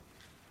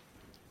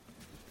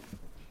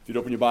If you'd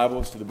open your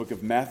Bibles to the book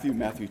of Matthew,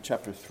 Matthew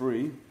chapter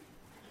 3.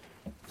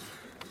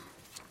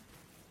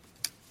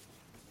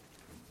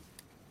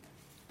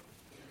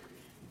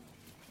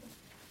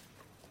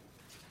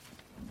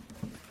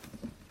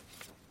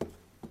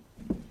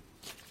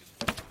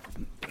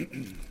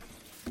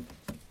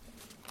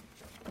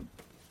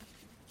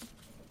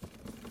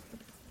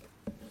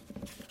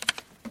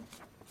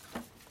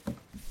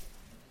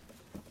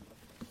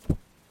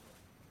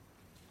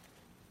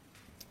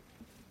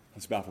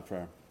 Let's bow for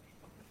prayer.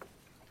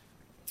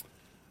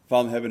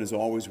 Father in heaven, as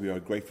always, we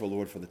are grateful,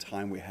 Lord, for the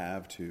time we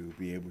have to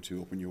be able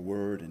to open your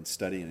word and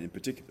study, and in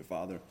particular,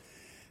 Father,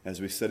 as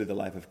we study the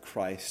life of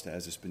Christ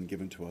as it's been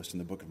given to us in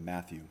the book of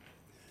Matthew.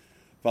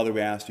 Father,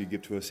 we ask you to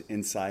give to us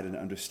insight and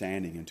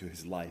understanding into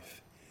his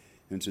life,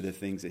 into the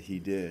things that he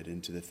did,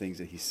 into the things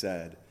that he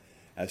said,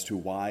 as to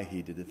why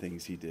he did the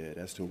things he did,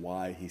 as to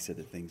why he said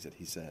the things that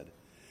he said.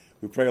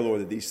 We pray,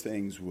 Lord, that these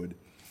things would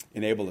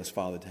enable us,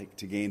 Father,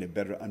 to gain a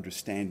better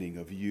understanding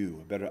of you,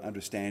 a better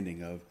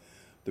understanding of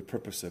the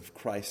purpose of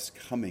Christ's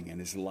coming and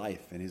his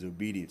life and his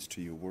obedience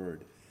to your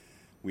word.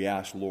 We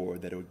ask,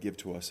 Lord, that it would give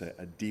to us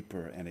a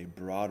deeper and a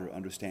broader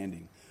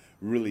understanding,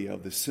 really,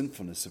 of the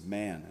sinfulness of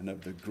man and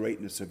of the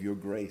greatness of your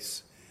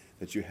grace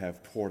that you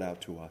have poured out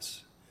to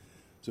us.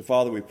 So,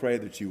 Father, we pray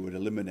that you would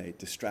eliminate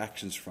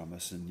distractions from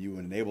us and you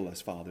would enable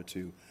us, Father,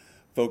 to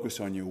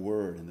focus on your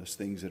word and those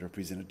things that are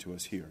presented to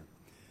us here.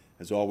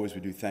 As always,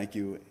 we do thank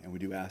you and we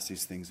do ask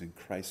these things in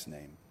Christ's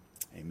name.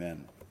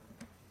 Amen.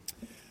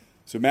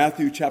 So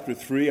Matthew chapter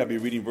 3, I'll be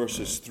reading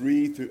verses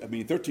 13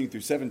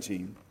 through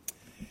 17,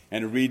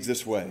 and it reads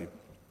this way.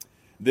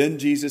 Then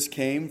Jesus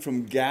came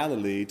from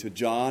Galilee to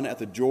John at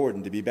the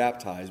Jordan to be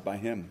baptized by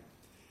him.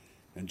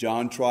 And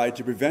John tried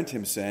to prevent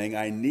him, saying,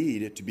 I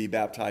need to be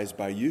baptized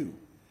by you,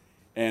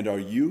 and are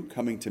you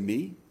coming to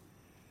me?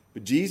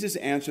 But Jesus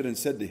answered and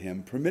said to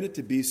him, Permit it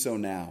to be so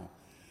now,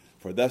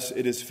 for thus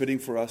it is fitting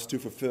for us to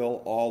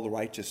fulfill all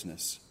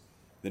righteousness.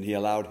 Then he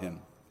allowed him.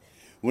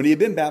 When he had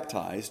been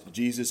baptized,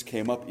 Jesus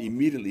came up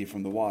immediately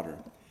from the water.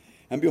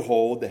 And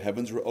behold, the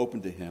heavens were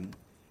opened to him,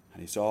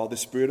 and he saw the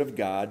Spirit of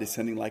God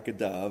descending like a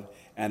dove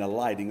and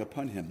alighting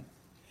upon him.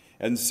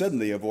 And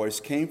suddenly a voice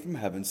came from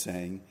heaven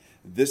saying,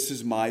 This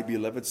is my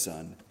beloved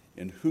Son,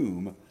 in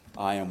whom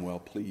I am well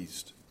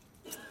pleased.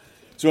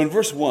 So in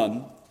verse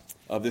 1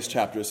 of this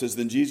chapter, it says,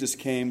 Then Jesus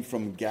came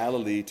from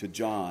Galilee to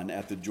John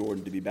at the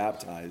Jordan to be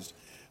baptized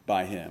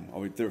by him.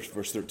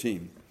 Verse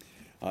 13,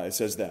 it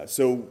says that.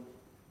 So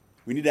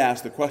we need to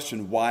ask the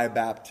question, why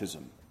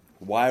baptism?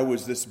 Why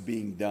was this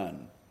being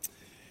done?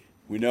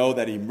 We know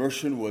that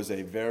immersion was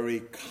a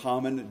very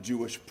common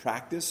Jewish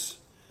practice.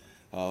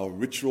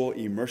 Ritual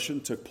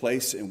immersion took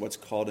place in what's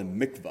called a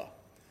mikveh.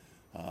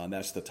 And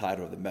that's the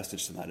title of the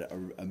message tonight.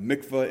 A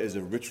mikveh is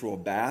a ritual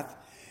bath,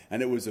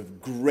 and it was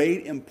of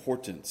great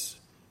importance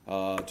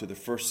to the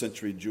first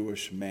century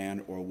Jewish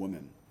man or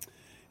woman.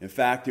 In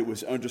fact, it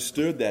was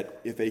understood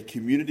that if a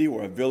community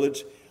or a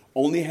village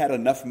only had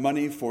enough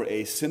money for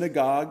a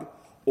synagogue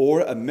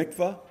or a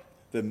mikveh,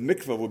 the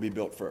mikveh would be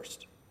built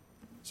first.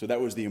 So that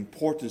was the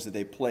importance that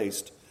they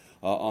placed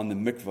on the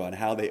mikveh and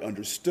how they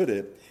understood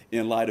it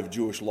in light of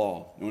Jewish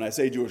law. And when I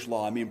say Jewish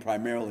law, I mean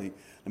primarily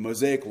the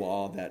Mosaic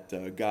law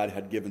that God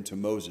had given to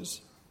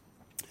Moses.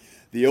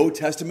 The Old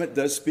Testament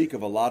does speak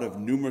of a lot of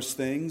numerous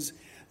things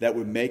that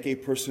would make a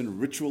person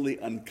ritually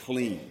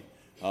unclean.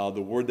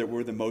 The word that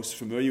we're the most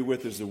familiar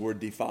with is the word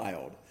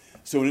defiled.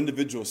 So an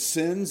individual's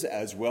sins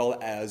as well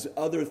as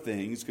other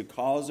things could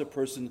cause a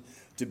person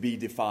to be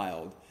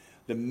defiled.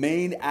 The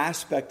main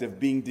aspect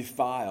of being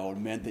defiled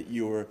meant that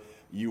you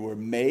were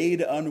made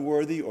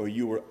unworthy, or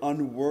you were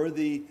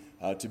unworthy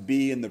to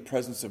be in the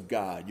presence of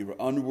God. You were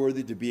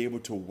unworthy to be able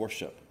to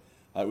worship.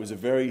 It was a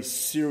very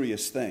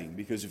serious thing,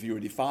 because if you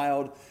were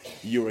defiled,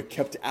 you were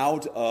kept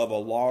out of a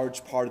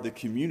large part of the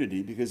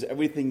community, because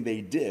everything they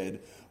did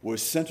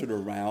was centered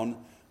around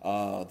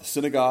the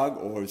synagogue,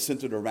 or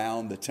centered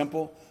around the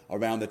temple,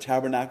 around the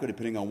tabernacle,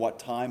 depending on what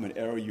time and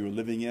era you were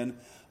living in.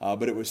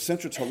 But it was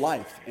central to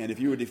life. And if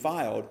you were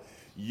defiled,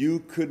 you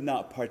could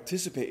not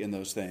participate in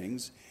those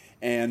things.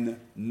 And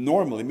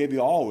normally, maybe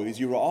always,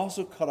 you were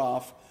also cut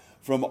off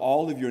from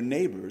all of your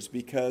neighbors,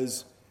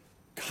 because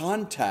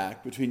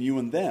contact between you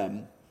and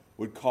them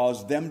would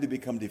cause them to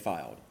become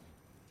defiled.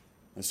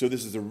 And so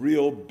this is a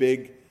real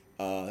big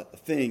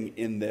thing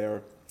in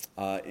their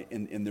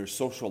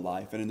social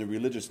life and in their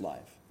religious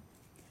life.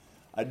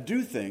 I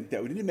do think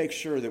that we need to make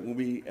sure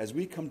that as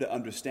we come to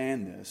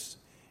understand this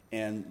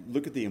and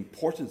look at the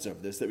importance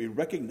of this, that we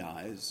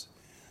recognize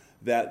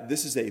that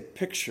this is a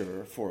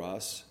picture for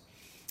us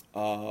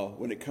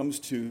when it comes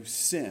to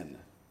sin,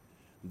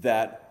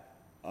 that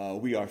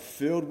we are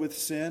filled with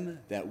sin,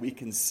 that we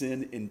can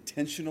sin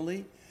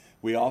intentionally.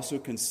 We also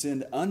can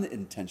sin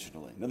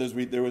unintentionally. In other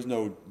words, there was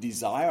no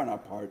desire on our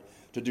part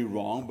to do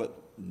wrong, but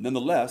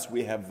nonetheless,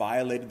 we have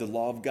violated the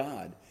law of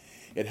God.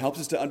 It helps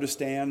us to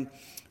understand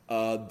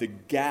the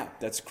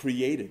gap that's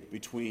created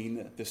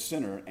between the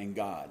sinner and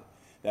God,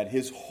 that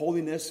his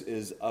holiness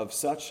is of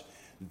such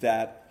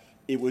that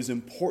it was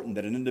important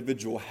that an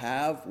individual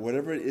have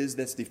whatever it is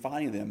that's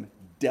defining them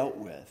dealt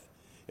with.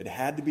 It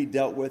had to be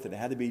dealt with. It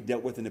had to be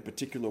dealt with in a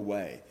particular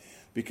way.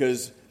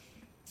 Because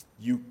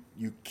you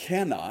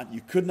could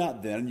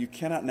not then, you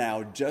cannot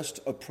now just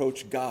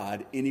approach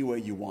God any way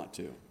you want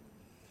to.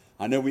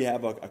 I know we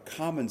have a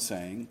common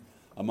saying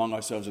among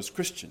ourselves as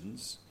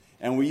Christians,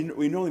 and we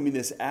normally mean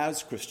this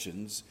as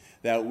Christians,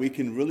 that we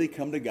can really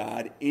come to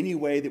God any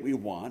way that we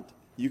want.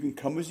 You can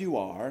come as you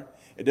are.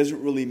 It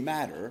doesn't really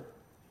matter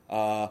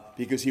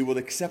because he will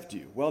accept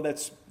you. Well,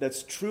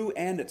 that's true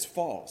and it's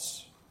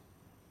false.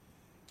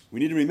 We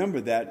need to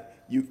remember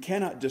that you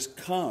cannot just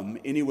come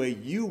any way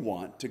you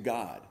want to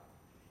God.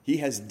 He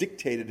has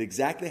dictated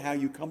exactly how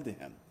you come to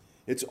him.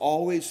 It's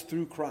always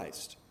through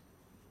Christ,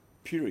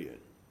 period.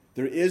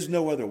 There is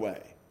no other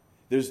way.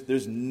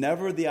 There's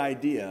never the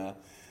idea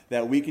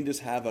that we can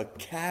just have a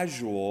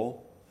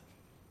casual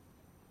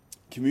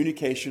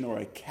communication or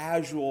a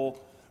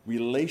casual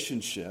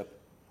relationship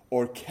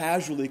or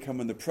casually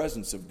come in the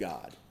presence of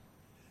God.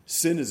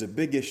 Sin is a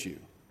big issue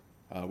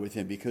with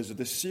him because of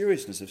the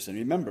seriousness of sin.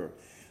 Remember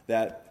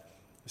that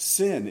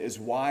sin is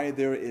why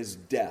there is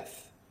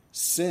death.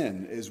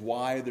 Sin is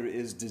why there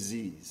is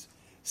disease.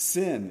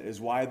 Sin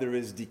is why there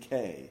is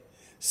decay.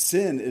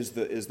 Sin is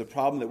the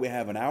problem that we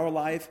have in our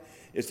life.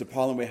 It's the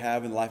problem we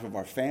have in the life of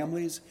our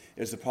families.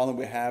 It's the problem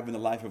we have in the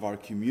life of our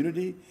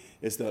community.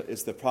 It's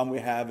the problem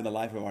we have in the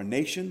life of our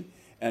nation.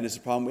 And it's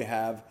the problem we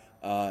have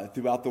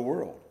throughout the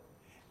world.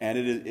 And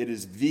it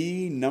is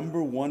the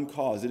number one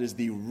cause. It is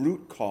the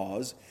root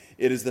cause.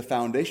 It is the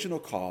foundational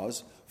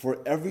cause for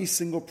every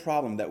single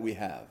problem that we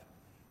have.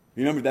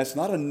 Remember, that's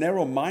not a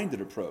narrow-minded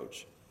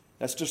approach.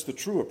 That's just the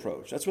true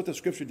approach. That's what the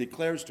Scripture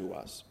declares to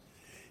us.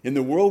 In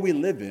the world we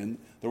live in,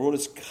 the world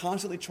is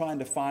constantly trying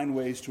to find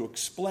ways to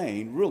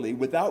explain, really,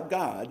 without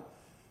God,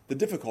 the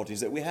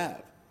difficulties that we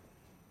have.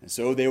 And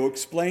so they will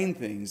explain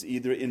things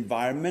either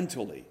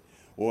environmentally,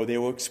 or they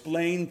will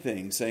explain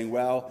things saying,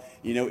 well,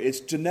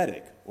 it's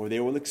genetic. Or they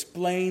will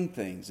explain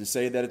things and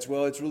say that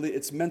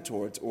it's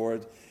mental,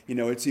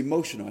 it's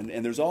emotional.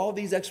 And there's all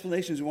these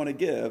explanations we want to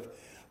give,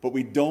 but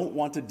we don't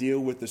want to deal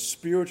with the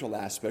spiritual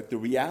aspect, the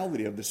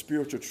reality of the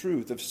spiritual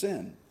truth of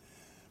sin.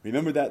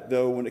 Remember that,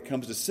 though, when it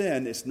comes to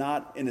sin, it's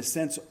not, in a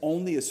sense,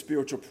 only a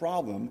spiritual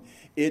problem.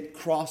 It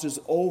crosses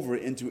over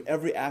into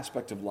every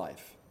aspect of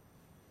life.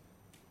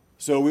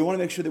 So we want to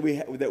make sure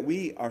that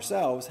we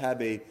ourselves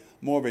have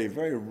more of a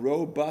very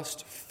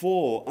robust,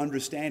 full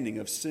understanding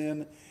of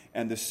sin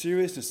and the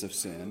seriousness of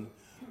sin,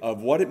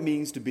 of what it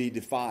means to be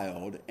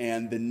defiled,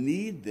 and the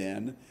need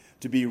then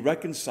to be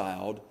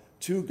reconciled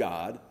to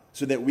God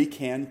so that we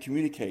can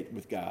communicate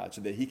with God,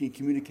 so that he can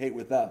communicate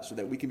with us, so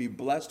that we can be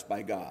blessed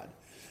by God.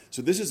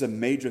 So this is a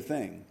major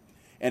thing.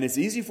 And it's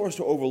easy for us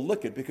to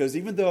overlook it because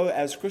even though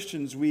as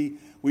Christians we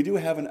do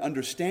have an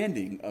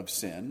understanding of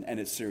sin and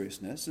its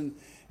seriousness, and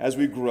as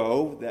we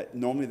grow,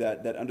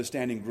 that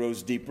understanding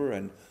grows deeper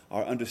and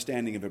our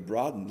understanding of it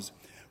broadens,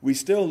 we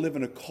still live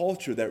in a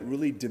culture that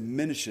really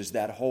diminishes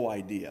that whole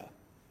idea.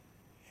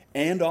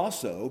 And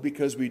also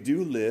because we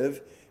do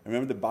live,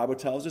 remember the Bible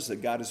tells us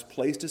that God has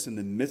placed us in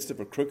the midst of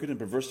a crooked and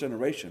perverse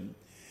generation,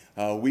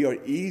 we are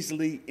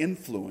easily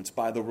influenced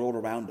by the world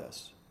around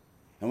us.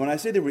 And when I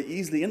say that we're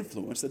easily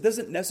influenced, that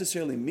doesn't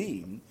necessarily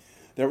mean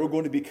that we're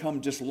going to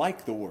become just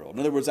like the world. In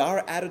other words,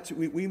 our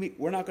attitude,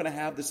 we're not going to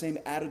have the same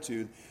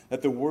attitude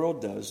that the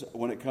world does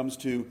when it comes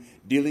to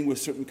dealing with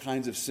certain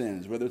kinds of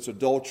sins, whether it's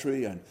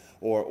adultery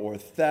or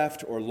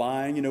theft or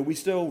lying. We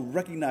still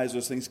recognize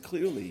those things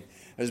clearly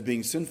as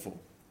being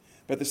sinful.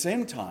 But at the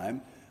same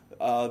time,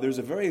 there's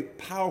a very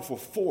powerful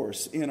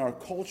force in our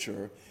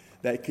culture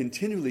that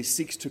continually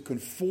seeks to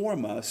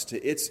conform us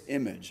to its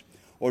image,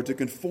 or to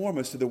conform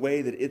us to the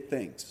way that it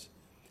thinks.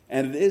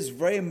 And it is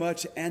very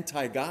much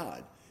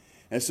anti-God.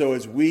 And so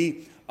as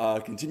we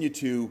continue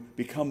to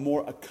become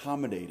more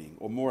accommodating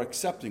or more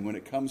accepting when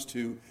it comes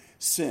to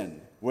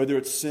sin, whether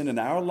it's sin in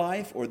our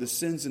life or the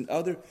sins in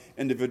other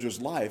individuals'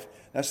 life,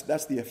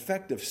 that's the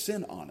effect of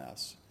sin on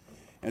us.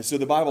 And so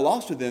the Bible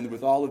also then,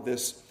 with all of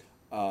this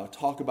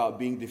talk about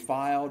being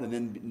defiled and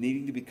then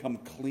needing to become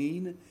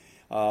clean,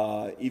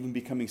 even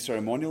becoming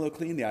ceremonially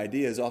clean, the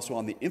idea is also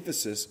on the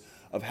emphasis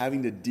of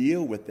having to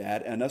deal with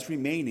that and us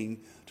remaining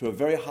to a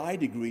very high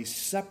degree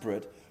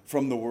separate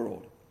from the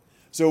world.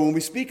 So when we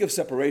speak of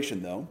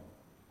separation, though,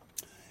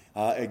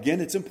 again,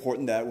 it's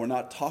important that we're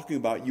not talking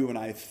about you and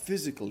I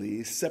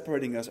physically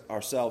separating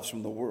ourselves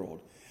from the world.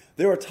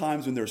 There are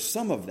times when there's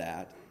some of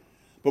that,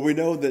 but we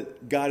know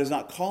that God is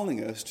not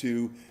calling us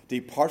to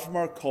depart from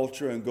our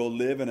culture and go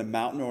live in a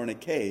mountain or in a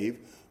cave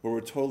where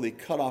we're totally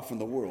cut off from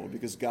the world,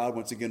 because God,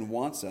 once again,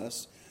 wants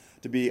us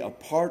to be a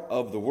part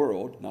of the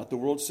world, not the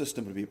world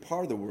system, but to be a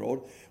part of the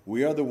world.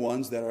 We are the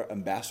ones that are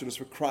ambassadors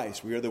for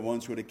Christ. We are the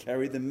ones who are to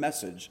carry the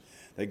message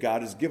that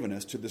God has given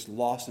us to this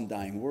lost and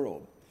dying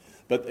world.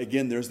 But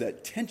again, there's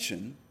that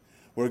tension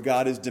where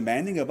God is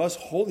demanding of us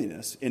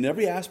holiness in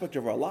every aspect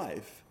of our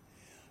life,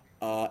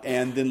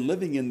 and then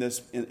living in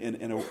this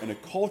in a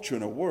culture,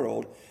 in a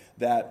world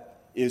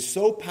that is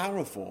so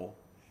powerful,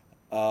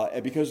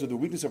 because of the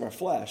weakness of our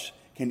flesh,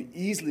 can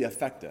easily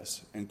affect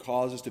us and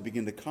cause us to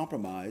begin to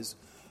compromise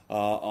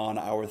on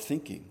our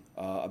thinking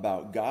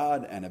about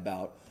God and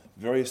about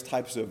various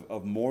types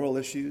of moral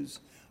issues,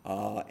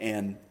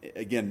 and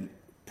again,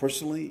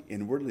 personally,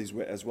 inwardly,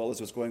 as well as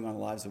what's going on in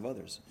the lives of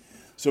others.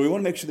 So we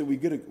want to make sure that we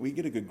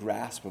get a good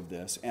grasp of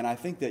this, and I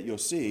think that you'll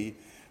see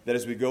that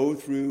as we go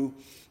through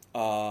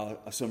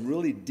some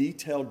really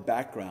detailed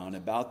background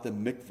about the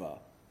mikvah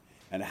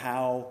and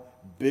how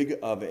big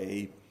of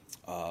a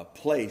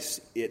place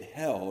it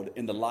held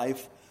in the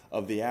life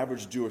of the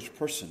average Jewish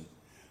person,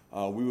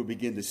 we will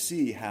begin to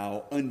see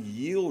how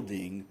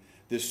unyielding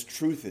this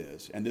truth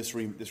is, and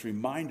this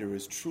reminder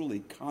is truly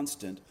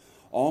constant.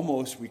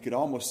 We could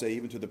almost say,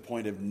 even to the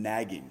point of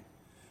nagging.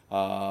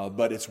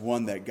 But it's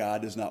one that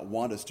God does not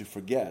want us to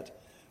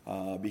forget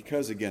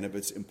because, again, of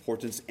its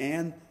importance,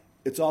 and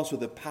it's also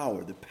the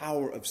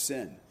power of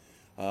sin.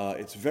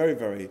 It's very,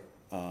 very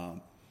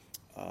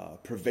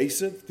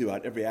pervasive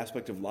throughout every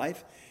aspect of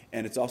life,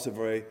 and it's also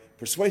very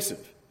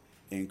persuasive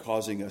in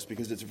causing us,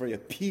 because it's very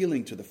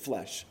appealing to the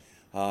flesh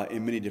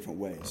in many different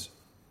ways.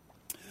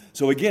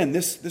 So again,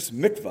 this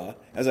mikvah,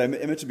 as I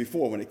mentioned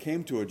before, when it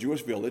came to a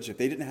Jewish village, if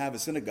they didn't have a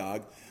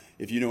synagogue,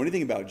 if you know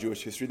anything about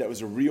Jewish history, that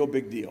was a real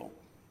big deal.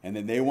 And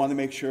then they wanted to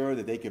make sure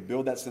that they could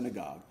build that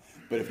synagogue.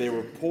 But if they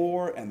were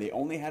poor and they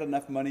only had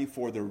enough money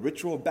for the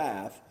ritual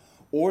bath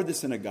or the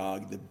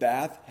synagogue, the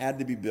bath had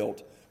to be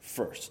built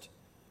first.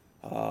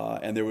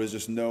 And there was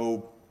just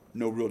no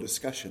real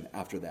discussion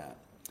after that.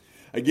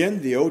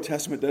 Again, the Old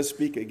Testament does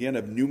speak, again,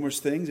 of numerous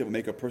things that would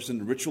make a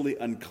person ritually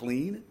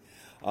unclean,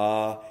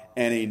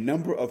 and a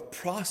number of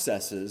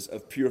processes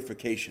of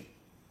purification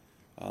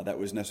that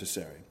was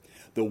necessary.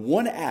 The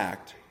one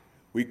act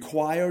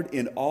required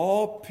in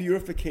all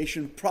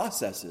purification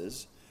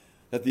processes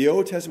that the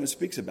Old Testament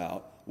speaks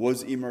about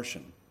was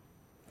immersion,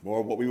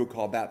 or what we would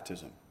call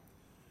baptism.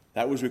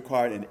 That was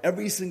required in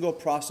every single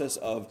process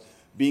of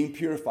being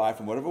purified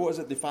from whatever it was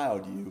that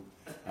defiled you.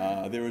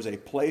 There is a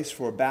place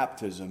for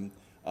baptism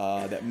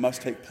that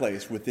must take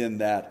place within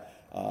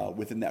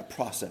that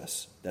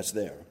process that's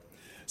there.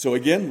 So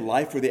again,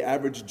 life for the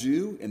average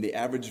Jew in the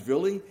average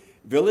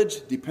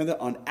village depended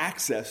on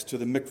access to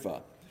the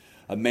mikvah.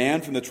 A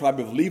man from the tribe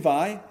of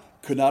Levi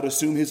could not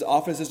assume his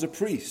office as a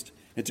priest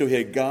until he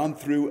had gone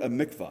through a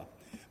mikvah.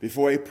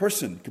 Before a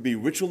person could be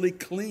ritually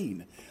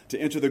clean to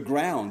enter the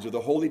grounds of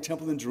the holy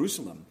temple in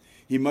Jerusalem,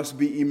 he must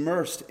be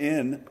immersed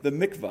in the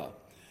mikvah.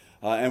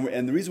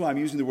 And the reason why I'm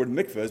using the word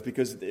mikvah is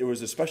because it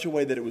was a special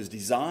way that it was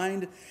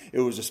designed. It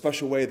was a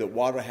special way that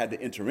water had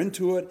to enter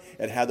into it.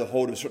 It had to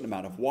hold a certain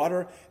amount of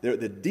water.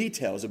 The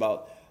details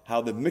about how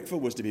the mikvah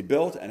was to be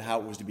built and how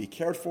it was to be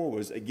cared for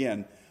was,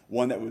 again,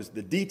 one that was,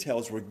 the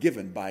details were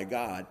given by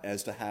God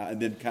as to how,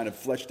 and then kind of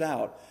fleshed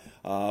out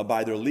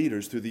by their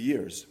leaders through the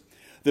years.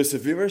 The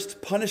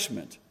severest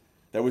punishment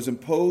that was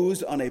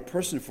imposed on a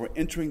person for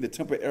entering the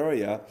temple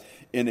area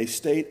in a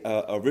state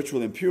of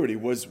ritual impurity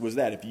was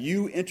that if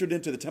you entered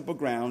into the temple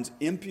grounds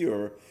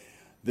impure,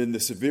 then the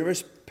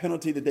severest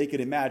penalty that they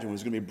could imagine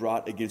was going to be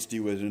brought against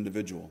you as an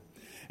individual.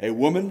 A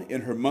woman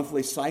in her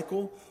monthly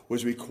cycle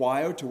was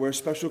required to wear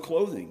special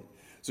clothing,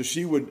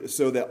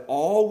 so that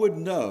all would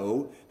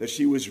know that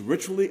she was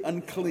ritually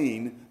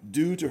unclean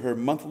due to her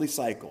monthly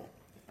cycle.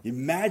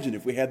 Imagine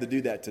if we had to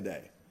do that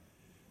today.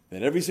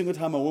 That every single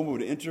time a woman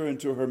would enter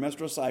into her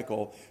menstrual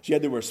cycle, she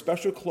had to wear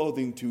special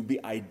clothing to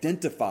be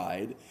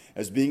identified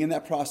as being in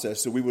that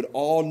process, so we would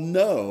all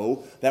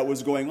know that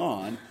was going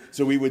on,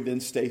 so we would then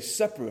stay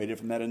separated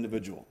from that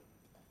individual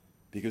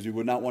because we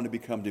would not want to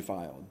become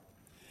defiled.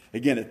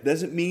 Again, it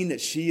doesn't mean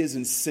that she is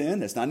in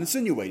sin. It's not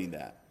insinuating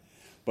that.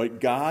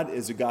 But God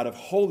is a God of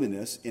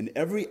holiness in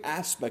every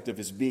aspect of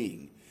his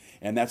being,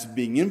 and that's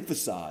being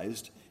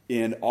emphasized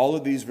in all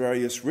of these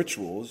various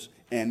rituals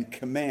and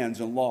commands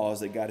and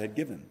laws that God had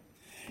given.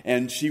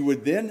 And she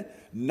would then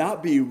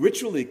not be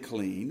ritually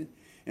clean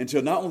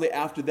until not only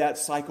after that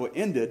cycle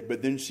ended,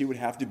 but then she would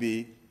have to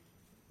be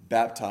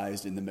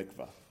baptized in the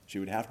mikvah. She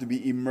would have to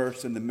be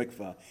immersed in the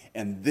mikvah,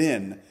 and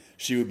then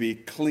she would be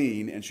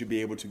clean and she'd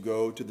be able to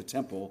go to the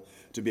temple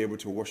to be able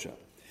to worship.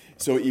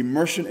 So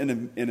immersion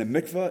in a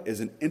mikvah is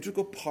an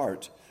integral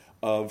part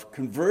of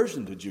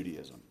conversion to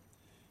Judaism.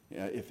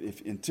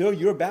 If until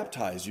you're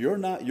baptized,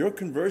 your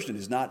conversion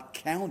is not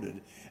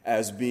counted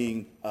as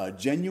being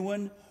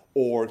genuine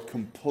or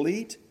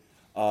complete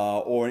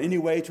or in any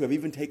way to have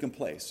even taken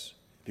place,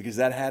 because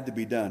that had to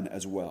be done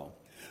as well.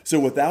 So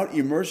without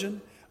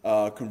immersion,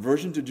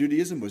 conversion to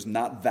Judaism was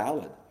not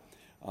valid.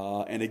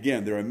 And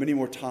again, there are many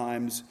more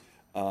times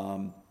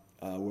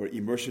where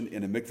immersion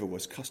in a mikvah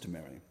was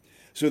customary.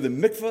 So the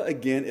mikvah,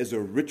 again, is a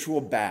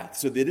ritual bath.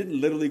 So they didn't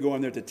literally go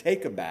in there to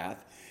take a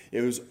bath. It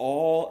was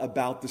all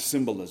about the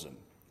symbolism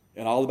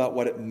and all about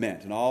what it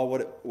meant and all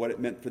what it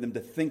meant for them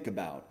to think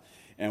about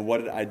and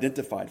what it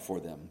identified for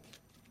them.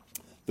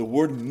 The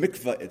word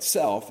mikvah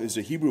itself is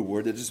a Hebrew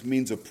word that just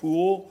means a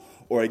pool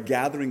or a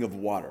gathering of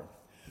water.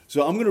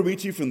 So I'm going to read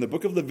to you from the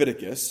book of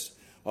Leviticus.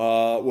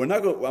 I'm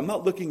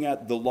not looking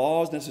at the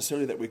laws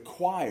necessarily that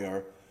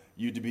require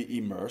you to be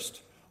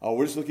immersed.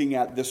 We're just looking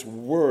at this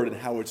word and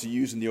how it's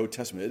used in the Old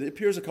Testament. It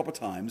appears a couple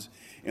times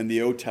in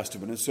the Old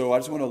Testament, and so I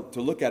just want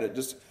to look at it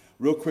just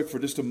real quick for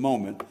just a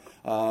moment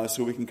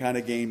so we can kind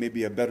of gain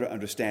maybe a better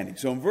understanding.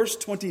 So in verse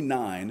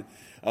 29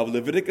 of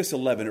Leviticus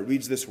 11, it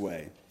reads this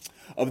way.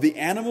 Of the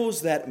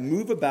animals that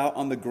move about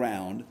on the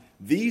ground,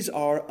 these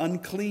are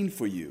unclean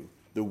for you.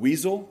 The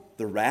weasel,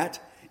 the rat,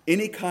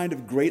 any kind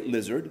of great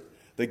lizard,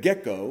 the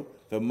gecko,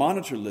 the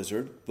monitor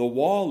lizard, the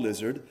wall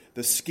lizard,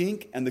 the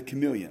skink, and the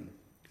chameleon.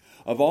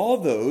 Of all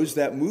those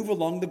that move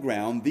along the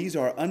ground, these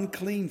are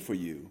unclean for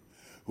you.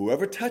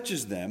 Whoever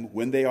touches them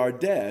when they are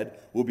dead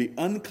will be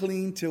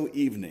unclean till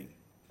evening.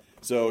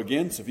 So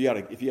again, if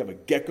you have a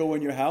gecko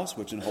in your house,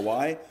 which in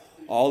Hawaii,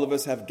 all of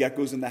us have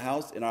geckos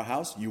in our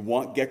house. You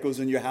want geckos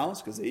in your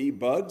house because they eat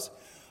bugs.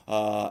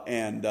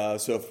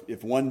 So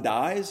if one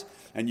dies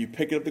and you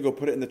pick it up to go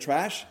put it in the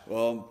trash,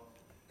 well,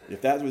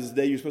 if that was the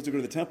day you're supposed to go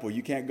to the temple,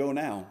 you can't go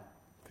now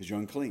because you're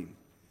unclean.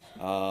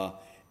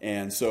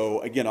 And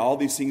so, again, all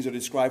these things are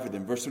described for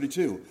them. Verse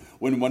 32,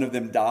 when one of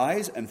them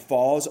dies and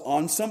falls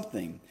on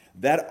something,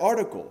 that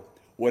article,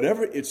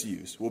 whatever its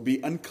use, will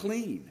be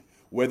unclean,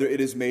 whether it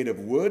is made of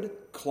wood,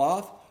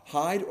 cloth,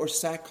 hide, or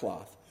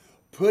sackcloth.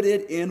 Put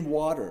it in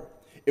water.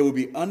 It will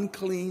be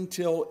unclean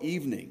till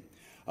evening.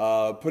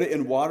 Put it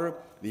in water.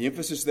 The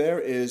emphasis there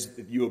is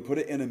if you would put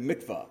it in a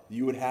mikvah.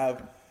 You would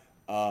have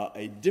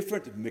a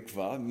different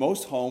mikvah.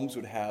 Most homes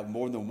would have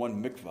more than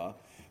one mikvah.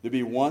 There'd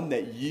be one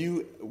that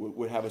you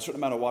would have a certain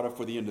amount of water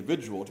for the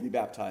individual to be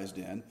baptized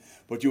in,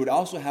 but you would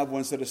also have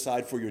one set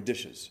aside for your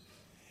dishes.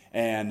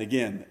 And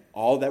again,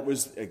 all that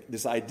was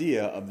this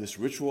idea of this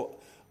ritual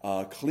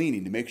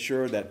cleaning to make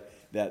sure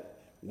that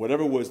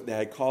whatever was that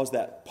had caused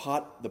the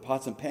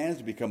pots and pans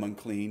to become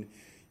unclean,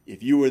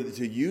 if you were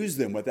to use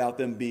them without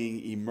them being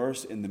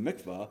immersed in the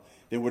mikvah,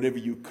 then whatever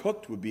you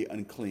cooked would be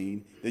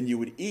unclean. Then you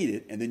would eat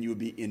it, and then you would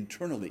be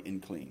internally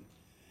unclean.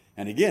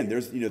 And again,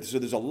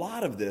 there's a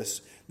lot of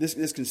this.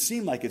 This can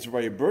seem like it's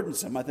very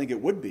burdensome. I think it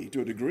would be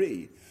to a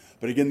degree.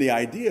 But again, the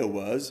idea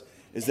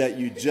is that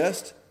you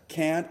just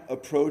can't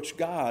approach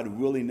God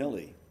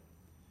willy-nilly.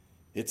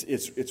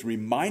 It's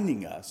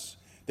reminding us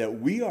that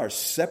we are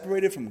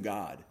separated from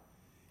God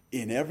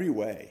in every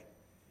way.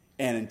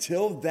 And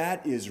until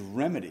that is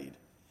remedied,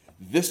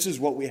 this is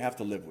what we have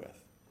to live with.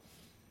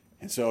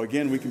 And so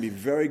again, we can be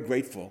very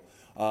grateful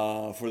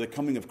for the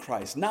coming of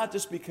Christ, not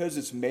just because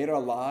it's made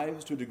our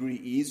lives to a degree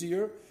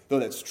easier, though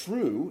that's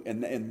true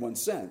in one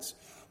sense,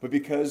 but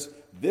because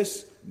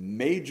this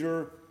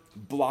major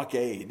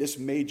blockade, this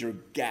major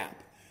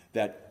gap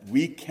that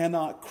we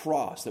cannot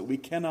cross, that we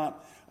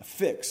cannot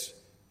fix,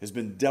 has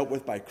been dealt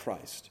with by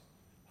Christ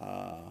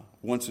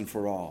once and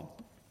for all.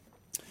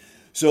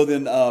 So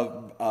then,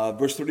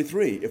 verse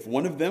 33, if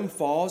one of them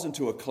falls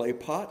into a clay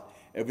pot,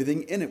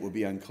 everything in it will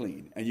be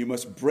unclean, and you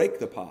must break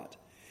the pot.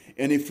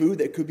 Any food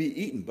that could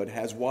be eaten but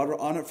has water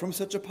on it from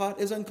such a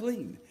pot is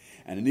unclean,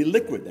 and any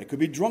liquid that could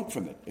be drunk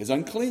from it is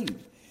unclean.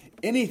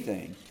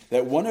 Anything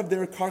that one of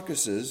their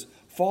carcasses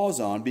falls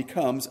on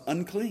becomes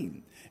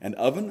unclean. An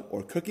oven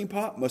or cooking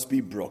pot must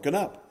be broken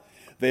up.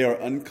 They are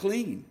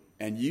unclean,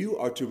 and you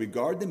are to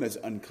regard them as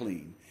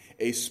unclean.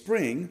 A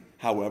spring,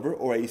 however,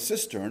 or a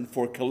cistern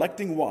for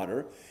collecting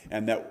water,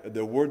 and that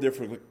the word there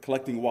for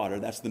collecting water,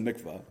 that's the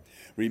mikvah,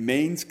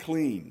 remains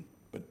clean.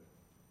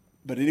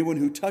 But anyone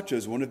who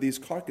touches one of these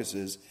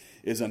carcasses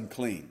is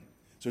unclean.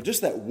 So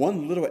just that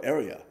one little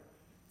area,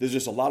 there's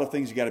just a lot of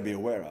things you got to be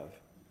aware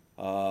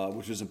of,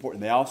 which is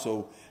important. They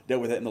also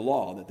dealt with it in the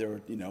law,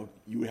 that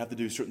you would have to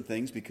do certain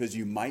things because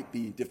you might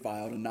be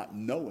defiled and not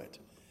know it.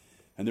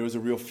 And there was a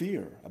real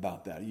fear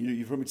about that.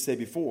 You've heard me say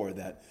before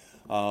that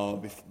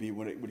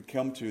when it would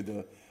come to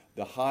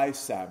the high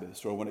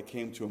Sabbaths, or when it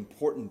came to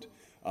important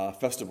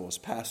festivals,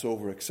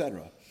 Passover,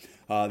 etc.,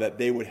 that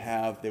they would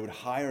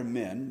hire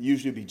men,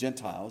 usually it would be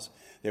Gentiles,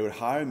 they would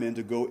hire men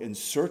to go and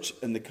search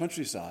in the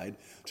countryside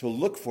to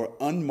look for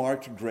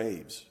unmarked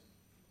graves.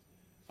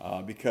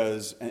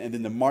 And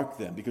then to mark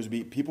them, because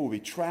people would be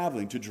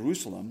traveling to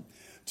Jerusalem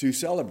to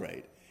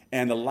celebrate.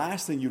 And the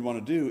last thing you'd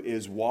want to do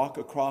is walk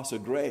across a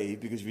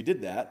grave, because if you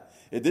did that,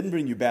 it didn't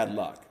bring you bad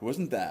luck. It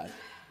wasn't that,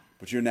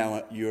 but you're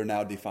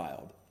now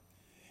defiled.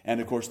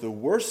 And of course, the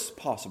worst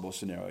possible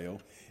scenario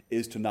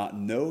is to not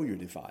know you're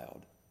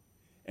defiled.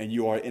 And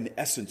you are, in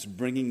essence,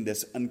 bringing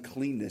this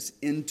uncleanness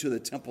into the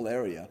temple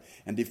area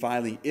and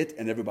defiling it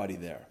and everybody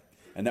there.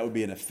 And that would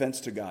be an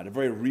offense to God, a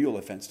very real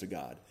offense to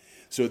God.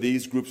 So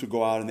these groups would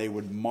go out and they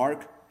would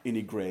mark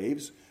any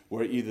graves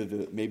where either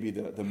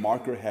the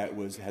marker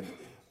had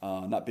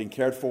not been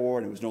cared for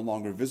and it was no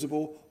longer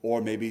visible,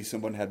 or maybe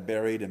someone had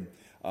buried and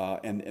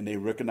they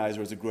recognized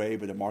there was a grave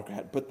but the marker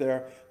had put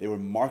there. They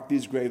would mark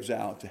these graves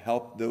out to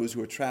help those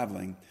who are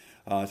traveling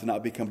to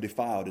not become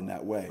defiled in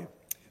that way.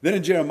 Then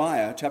in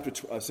Jeremiah chapter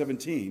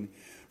 17,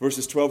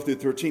 verses 12 through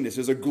 13, it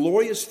says, "A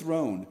glorious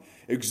throne,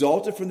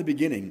 exalted from the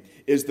beginning,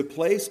 is the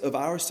place of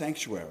our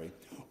sanctuary.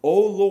 O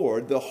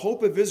Lord, the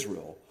hope of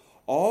Israel,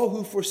 all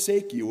who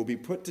forsake you will be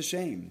put to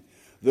shame.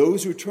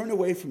 Those who turn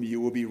away from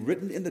you will be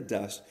written in the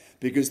dust,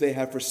 because they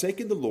have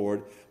forsaken the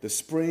Lord, the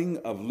spring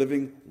of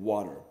living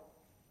water."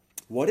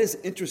 What is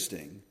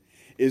interesting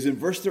is in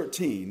verse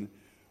 13,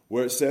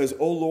 where it says,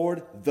 "O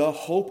Lord, the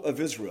hope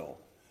of Israel."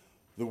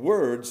 the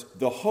words,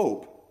 the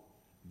hope,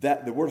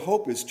 that the word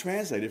hope is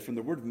translated from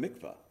the word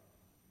mikvah.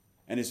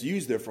 And it's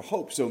used there for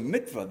hope. So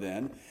mikvah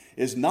then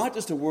is not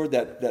just a word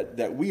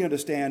that we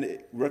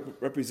understand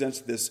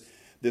represents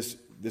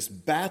this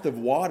bath of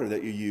water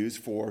that you use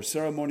for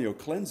ceremonial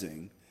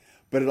cleansing,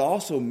 but it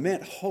also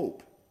meant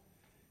hope.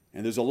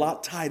 And there's a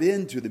lot tied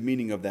into the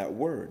meaning of that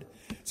word.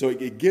 So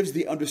it gives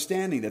the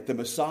understanding that the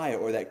Messiah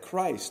or that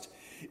Christ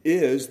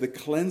is the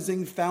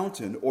cleansing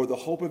fountain or the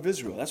hope of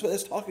Israel. That's what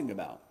that's talking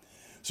about.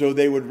 So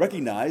they would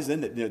recognize then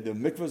that the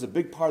mikvah is a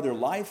big part of their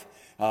life.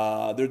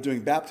 They're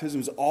doing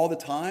baptisms all the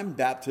time,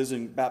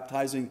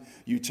 baptizing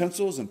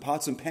utensils and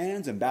pots and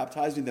pans and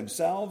baptizing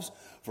themselves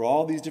for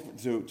all these different,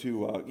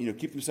 to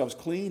keep themselves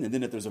clean. And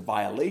then if there's a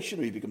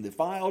violation or you become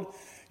defiled,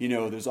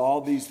 there's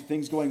all these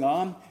things going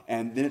on.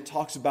 And then it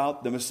talks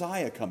about the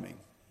Messiah coming.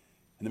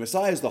 And the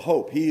Messiah is the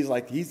hope. He's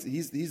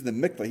the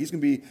mikvah. He's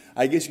going to be,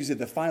 I guess you could say,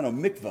 the final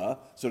mikvah,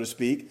 so to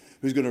speak,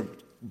 who's going to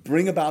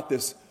bring about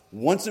this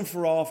once and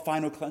for all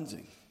final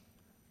cleansing.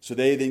 So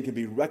they then can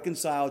be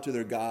reconciled to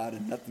their God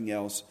and nothing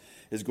else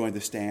is going to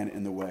stand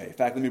in the way. In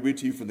fact, let me read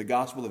to you from the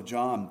Gospel of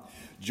John.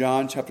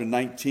 John chapter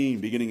 19,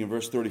 beginning in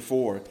verse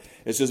 34.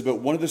 It says,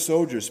 "But one of the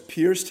soldiers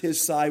pierced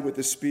his side with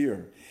a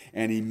spear,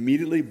 and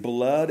immediately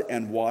blood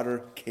and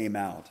water came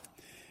out."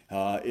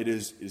 It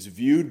is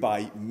viewed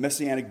by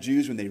Messianic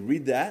Jews when they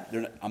read that.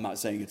 I'm not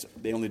saying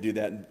they only do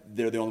that, and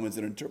they're the only ones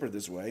that interpret it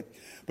this way.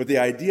 But the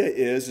idea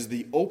is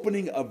the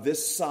opening of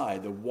this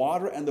side, the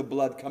water and the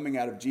blood coming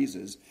out of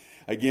Jesus,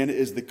 again,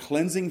 is the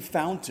cleansing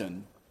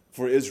fountain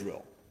for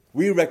Israel.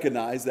 We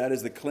recognize that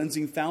as the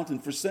cleansing fountain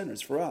for sinners,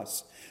 for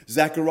us.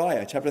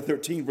 Zechariah chapter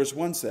 13, verse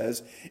 1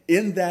 says,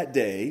 "In that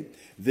day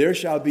there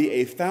shall be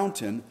a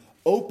fountain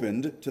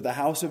opened to the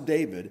house of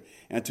David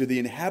and to the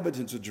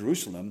inhabitants of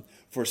Jerusalem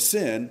for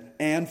sin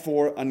and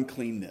for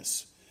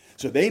uncleanness."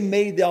 So they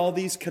made all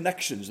these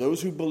connections.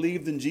 Those who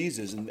believed in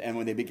Jesus, and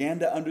when they began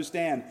to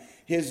understand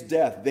his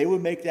death, they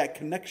would make that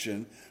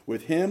connection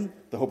with him,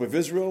 the hope of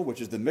Israel,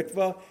 which is the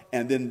mikvah,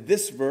 and then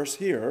this verse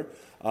here,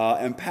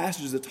 and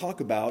passages that talk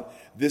about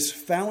this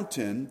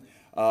fountain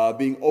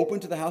being open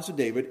to the house of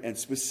David, and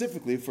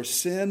specifically for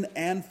sin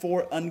and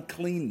for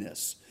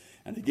uncleanness.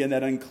 And again,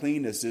 that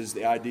uncleanness is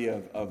the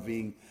idea of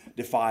being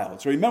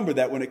defiled. So remember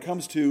that when it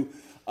comes to,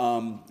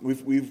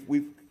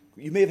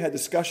 you may have had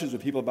discussions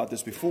with people about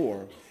this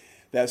before,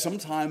 that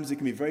sometimes it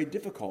can be very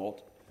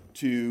difficult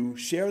to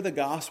share the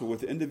gospel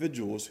with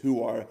individuals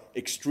who are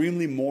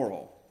extremely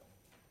moral.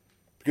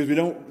 Because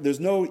there's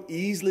no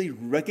easily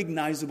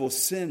recognizable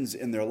sins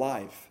in their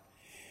life.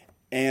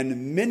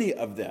 And many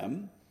of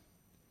them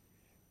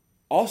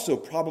also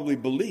probably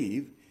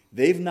believe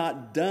they've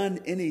not done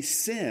any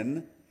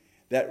sin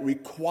that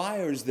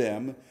requires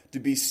them to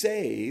be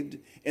saved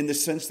in the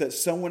sense that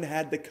someone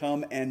had to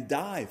come and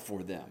die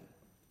for them.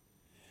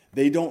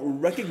 They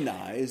don't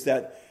recognize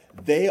that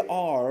they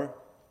are,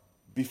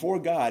 before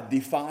God,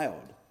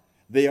 defiled.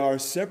 They are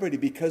separated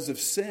because of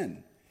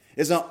sin.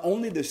 It's not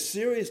only the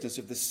seriousness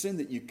of the sin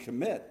that you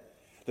commit.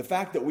 The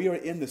fact that we are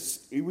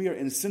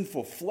in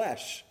sinful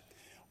flesh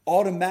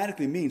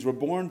automatically means we're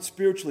born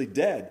spiritually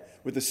dead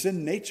with a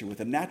sin nature, with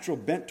a natural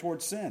bent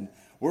towards sin.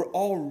 We're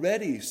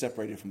already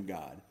separated from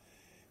God.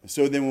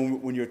 So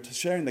then when you're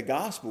sharing the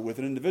gospel with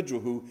an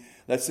individual who,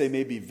 let's say,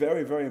 may be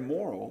very, very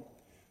moral,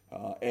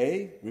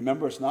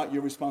 remember, it's not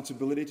your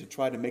responsibility to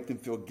try to make them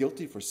feel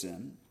guilty for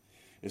sin.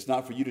 It's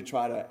not for you to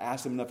try to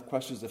ask them enough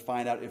questions to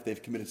find out if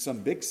they've committed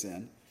some big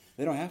sin.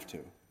 They don't have to.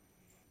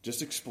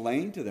 Just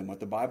explain to them what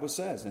the Bible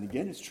says. And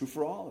again, it's true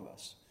for all of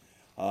us.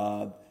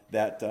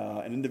 That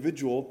an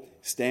individual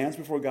stands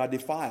before God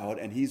defiled,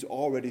 and he's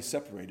already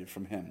separated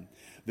from him.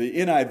 The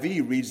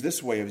NIV reads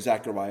this way of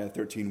Zechariah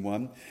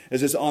 13:1. It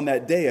says, "On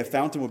that day a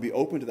fountain will be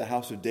opened to the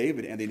house of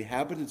David and the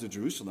inhabitants of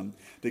Jerusalem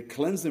to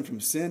cleanse them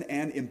from sin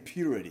and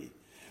impurity."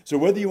 So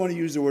whether you want to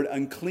use the word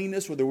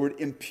uncleanness or the word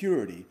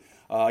impurity,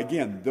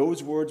 again,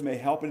 those words may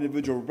help an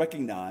individual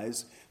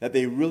recognize that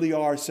they really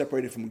are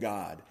separated from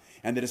God,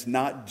 and that it's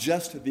not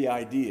just the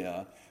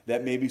idea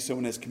that maybe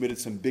someone has committed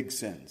some big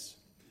sins.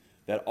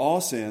 That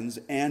all sins,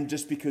 and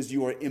just because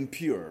you are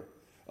impure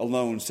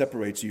alone,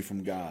 separates you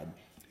from God.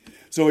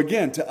 So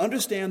again, to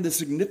understand the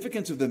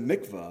significance of the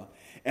mikvah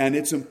and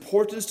its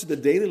importance to the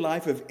daily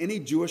life of any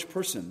Jewish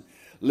person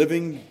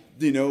living,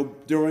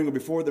 during or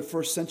before the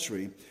first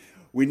century,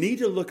 we need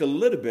to look a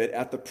little bit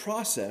at the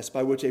process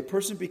by which a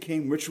person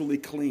became ritually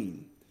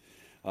clean.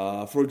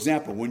 For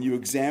example, when you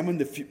examine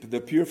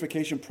the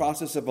purification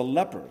process of a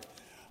leper,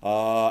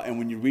 and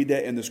when you read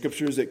that in the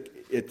scriptures,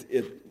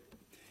 it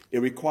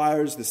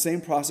requires the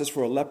same process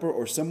for a leper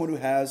or someone who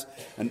has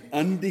an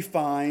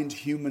undefined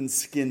human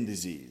skin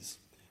disease.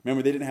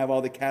 Remember, they didn't have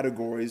all the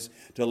categories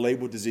to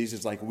label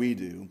diseases like we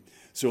do.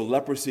 So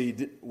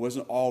leprosy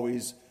wasn't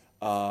always,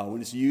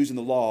 when it's used in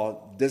the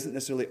law, doesn't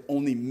necessarily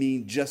only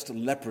mean just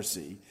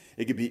leprosy.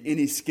 It could be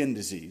any skin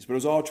disease, but it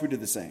was all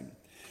treated the same.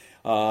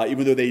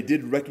 Even though they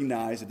did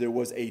recognize that there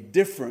was a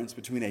difference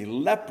between a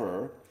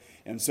leper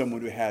and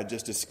someone who had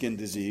just a skin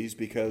disease,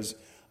 because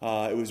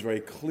it was very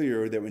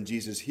clear that when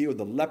Jesus healed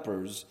the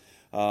lepers,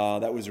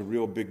 That was a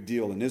real big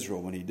deal in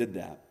Israel when he did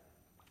that.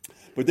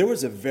 But there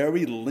was a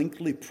very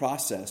lengthy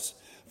process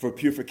for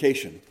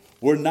purification.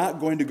 We're not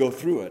going to go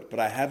through it, but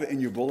I have it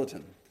in your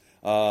bulletin.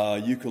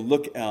 You can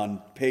look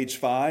on page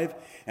 5,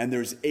 and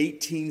there's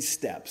 18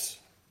 steps.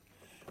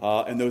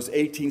 And those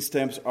 18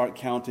 steps aren't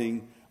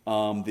counting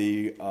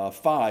the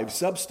 5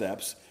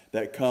 sub-steps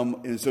that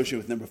come in associated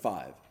with number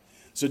 5.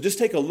 So just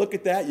take a look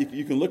at that.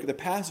 You can look at the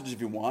passage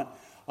if you want,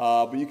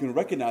 but you can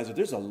recognize that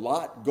there's a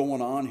lot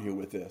going on here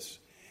with this.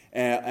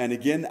 And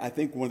again, I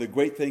think one of the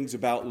great things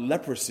about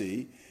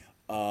leprosy,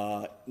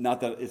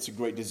 not that it's a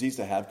great disease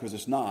to have, because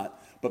it's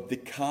not, but the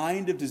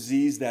kind of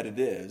disease that it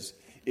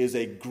is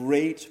a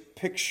great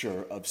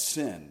picture of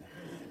sin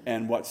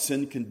and what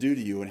sin can do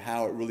to you and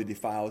how it really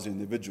defiles an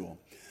individual.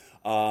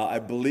 I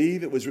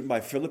believe it was written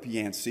by Philip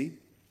Yancey.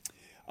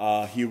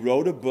 He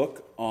wrote a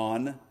book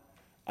on,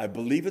 I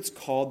believe it's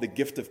called The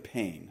Gift of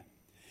Pain.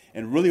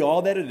 And really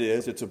all that it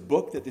is, it's a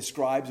book that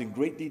describes in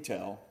great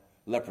detail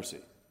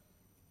leprosy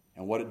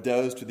and what it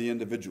does to the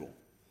individual.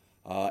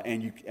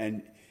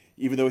 And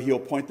even though he'll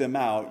point them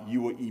out,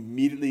 you will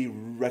immediately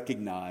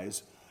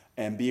recognize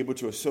and be able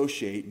to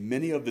associate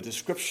many of the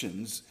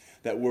descriptions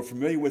that we're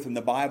familiar with in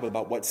the Bible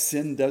about what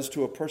sin does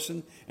to a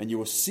person, and you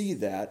will see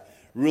that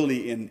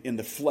really in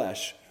the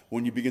flesh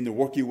when you begin to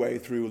work your way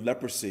through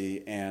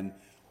leprosy and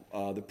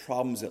the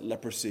problems that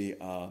leprosy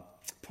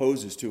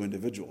poses to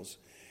individuals.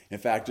 In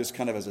fact, just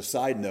kind of as a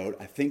side note,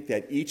 I think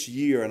that each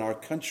year in our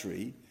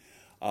country,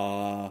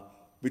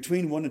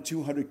 between 100 and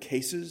 200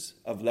 cases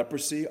of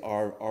leprosy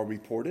are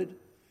reported.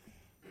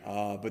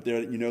 But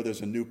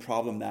there's a new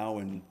problem now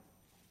in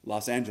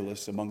Los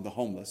Angeles among the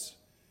homeless.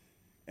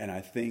 And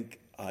I think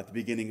at the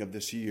beginning of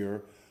this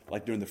year,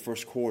 like during the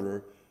first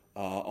quarter,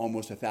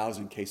 almost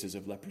 1,000 cases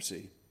of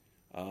leprosy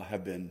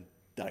have been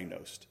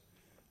diagnosed.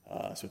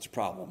 So it's a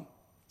problem,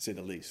 to say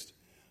the least.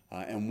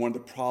 And one of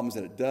the problems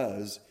that it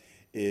does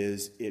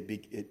is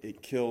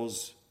it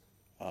kills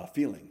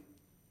feeling,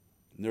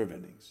 nerve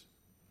endings.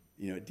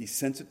 It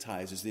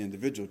desensitizes the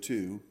individual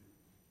to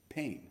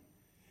pain.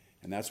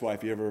 And that's why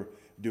if you ever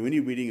do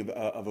any reading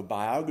of a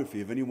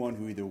biography of anyone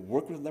who either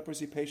worked with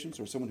leprosy patients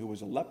or someone who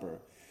was a leper,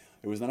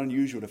 it was not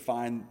unusual to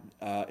find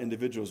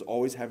individuals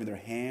always having their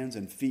hands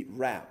and feet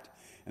wrapped.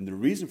 And the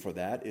reason for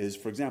that is,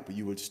 for example,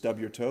 you would stub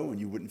your toe and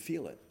you wouldn't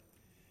feel it.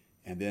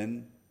 And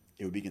then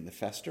it would begin to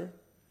fester.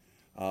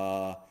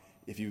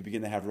 If you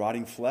begin to have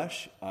rotting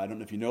flesh, I don't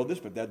know if you know this,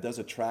 but that does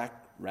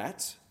attract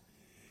rats.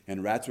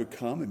 And rats would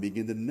come and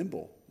begin to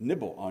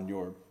nibble on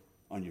your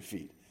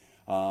feet.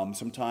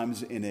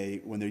 Sometimes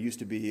when there used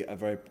to be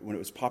when it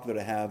was popular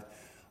to have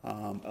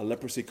a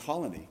leprosy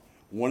colony,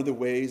 one of the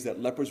ways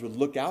that lepers would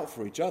look out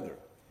for each other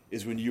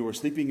is when you were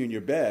sleeping in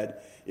your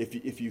bed.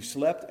 If you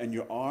slept and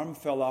your arm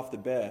fell off the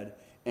bed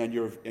and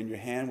your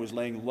hand was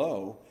laying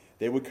low,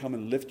 they would come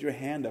and lift your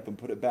hand up and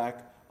put it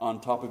back on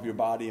top of your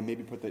body and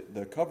maybe put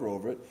the cover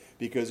over it,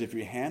 because if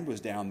your hand was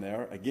down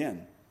there,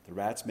 again, the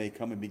rats may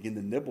come and begin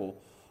to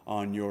nibble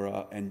on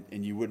your and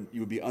you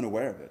would be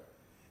unaware of it.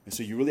 And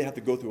so you really have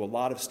to go through a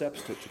lot of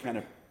steps to kind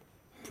of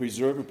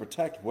preserve and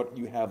protect what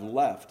you have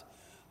left.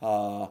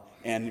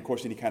 And, of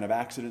course, any kind of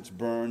accidents,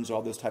 burns,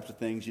 all those types of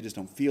things, you just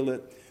don't feel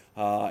it.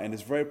 And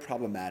it's very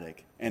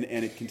problematic. And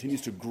it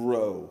continues to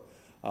grow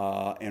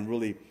and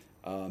really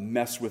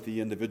mess with the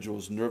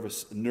individual's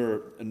nerves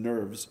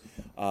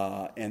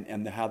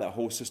and how that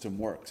whole system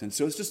works. And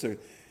so it's just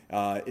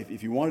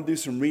if you want to do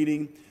some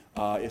reading,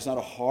 it's not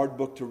a hard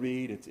book to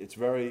read. It's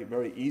very,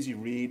 very easy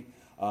read.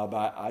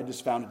 But I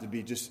just found it to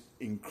be just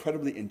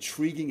incredibly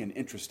intriguing and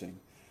interesting.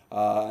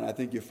 And I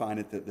think you'll find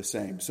it the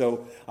same.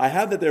 So I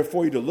have that there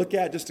for you to look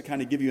at, just to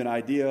kind of give you an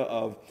idea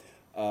of,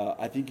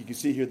 I think you can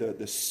see here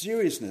the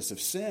seriousness of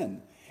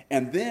sin.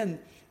 And then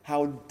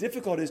how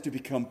difficult it is to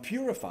become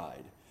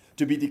purified,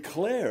 to be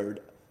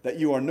declared that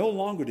you are no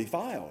longer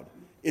defiled.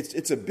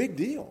 It's a big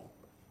deal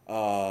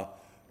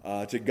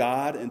to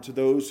God and to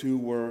those who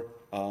were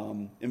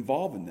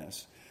involved in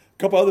this. A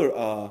couple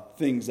other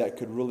things that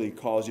could really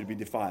cause you to be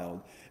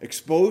defiled.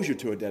 Exposure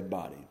to a dead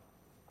body.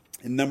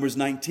 In Numbers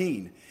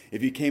 19,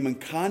 if you came in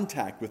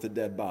contact with a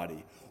dead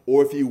body,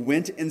 or if you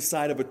went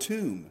inside of a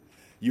tomb,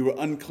 you were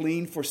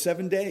unclean for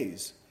 7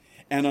 days.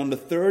 And on the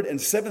 3rd and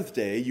 7th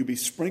day, you be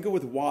sprinkled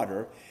with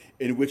water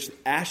in which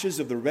ashes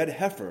of the red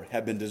heifer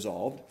have been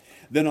dissolved.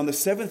 Then on the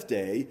 7th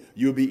day,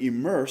 you would be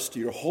immersed,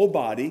 your whole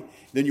body.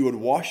 Then you would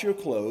wash your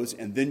clothes,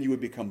 and then you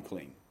would become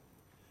clean.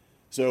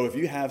 So if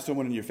you have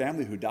someone in your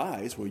family who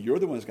dies, well, you're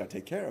the one who's got to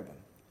take care of them.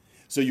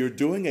 So you're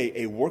doing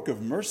a work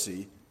of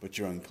mercy, but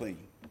you're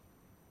unclean.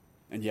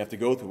 And you have to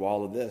go through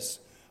all of this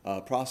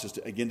process,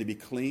 to be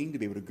clean, to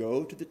be able to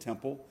go to the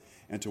temple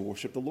and to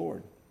worship the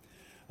Lord.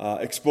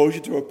 Exposure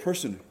to a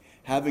person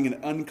having an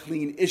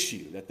unclean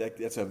issue.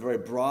 That's a very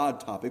broad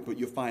topic, but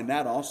you'll find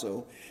that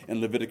also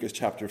in Leviticus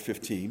chapter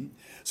 15.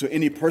 So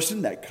any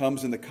person that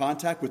comes into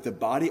contact with the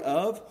body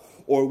of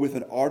or with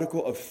an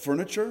article of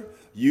furniture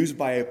used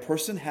by a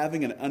person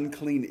having an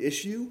unclean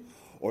issue,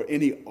 or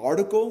any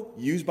article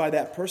used by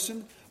that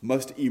person,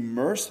 must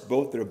immerse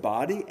both their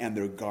body and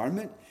their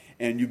garment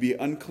and you'd be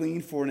unclean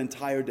for an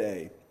entire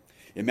day.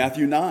 In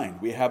Matthew 9,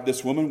 we have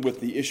this woman with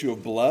the issue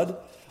of blood.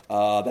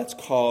 That's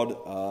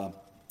called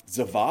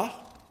Zavah.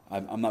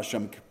 I'm not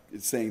sure I'm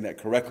saying that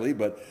correctly,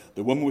 but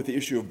the woman with the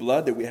issue of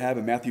blood that we have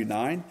in Matthew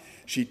 9,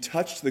 she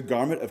touched the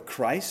garment of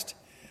Christ.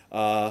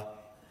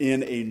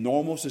 In a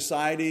normal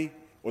society,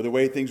 or the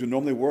way things would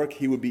normally work,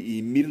 he would be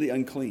immediately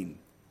unclean.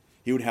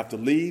 He would have to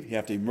leave, he'd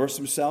have to immerse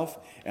himself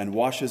and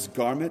wash his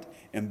garment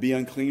and be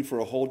unclean for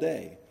a whole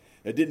day.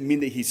 It didn't mean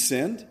that he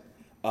sinned,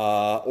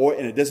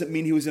 and it doesn't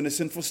mean he was in a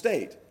sinful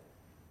state,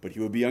 but he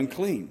would be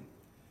unclean.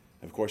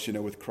 Of course,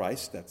 with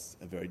Christ, that's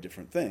a very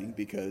different thing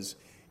because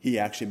he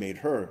actually made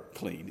her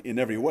clean in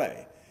every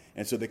way.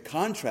 And so the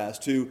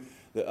contrast to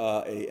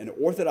an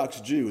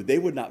Orthodox Jew, they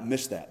would not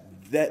miss that.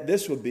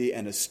 This would be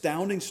an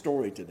astounding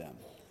story to them.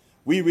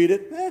 We read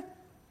it,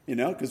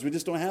 because we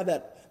just don't have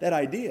that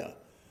idea.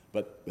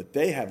 But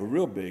they have a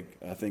real big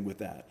thing with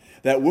that.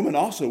 That woman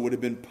also would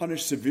have been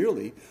punished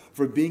severely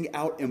for being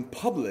out in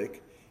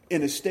public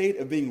in a state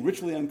of being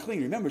ritually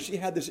unclean. Remember, she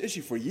had this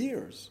issue for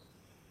years.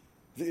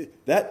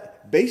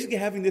 That basically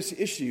having this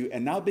issue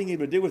and not being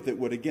able to deal with it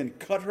would again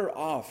cut her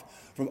off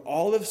from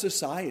all of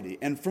society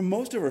and from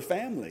most of her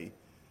family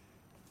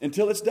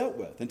until it's dealt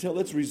with, until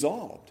it's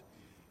resolved.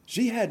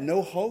 She had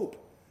no hope.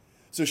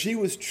 So she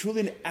was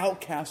truly an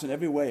outcast in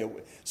every way.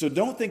 So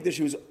don't think that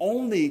she was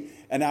only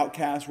an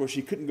outcast where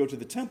she couldn't go to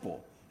the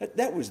temple.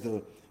 That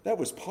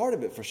was part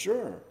of it for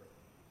sure.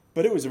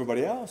 But it was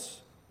everybody else.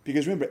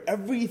 Because remember,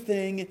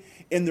 everything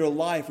in their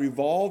life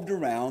revolved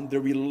around their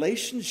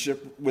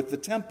relationship with the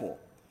temple.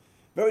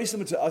 Very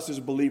similar to us as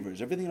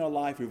believers. Everything in our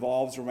life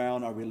revolves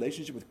around our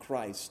relationship with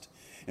Christ.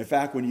 In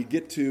fact, when you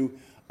get to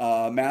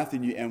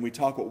Matthew and we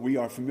talk what we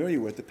are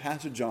familiar with, the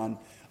passage on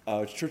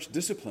church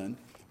discipline,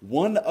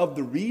 one of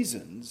the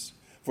reasons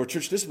for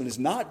church discipline is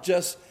not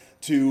just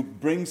to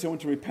bring someone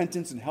to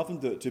repentance and help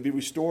them to be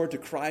restored to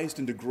Christ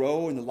and to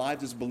grow in the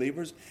lives as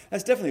believers.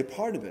 That's definitely a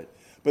part of it.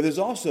 But there's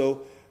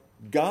also,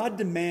 God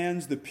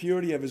demands the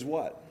purity of his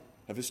what?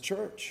 Of his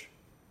church.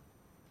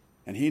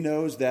 And he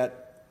knows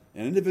that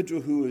an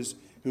individual who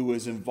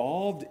is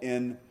involved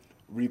in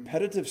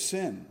repetitive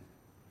sin,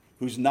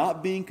 who's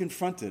not being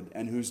confronted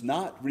and who's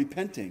not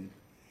repenting,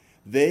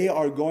 they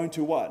are going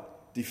to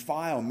what?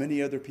 Defile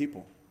many other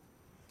people.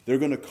 They're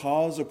going to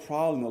cause a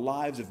problem in the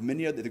lives of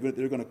many others.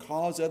 They're going to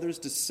cause others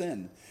to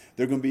sin.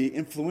 They're going to be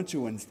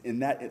influential in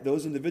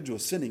those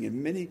individuals sinning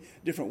in many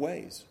different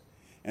ways.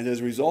 And as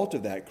a result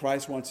of that,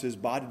 Christ wants his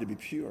body to be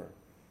pure.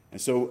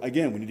 And so,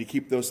 again, we need to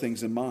keep those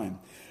things in mind.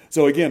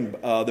 So, again,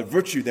 the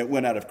virtue that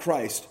went out of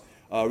Christ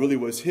really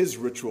was his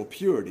ritual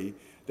purity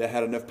that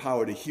had enough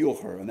power to heal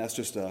her. And that's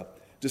just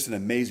an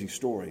amazing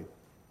story.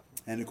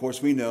 And, of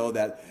course, we know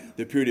that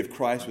the purity of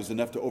Christ was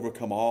enough to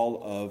overcome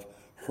all of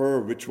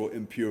her ritual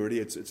impurity.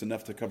 It's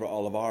enough to cover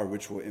all of our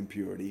ritual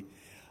impurity.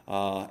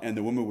 And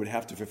the woman would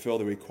have to fulfill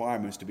the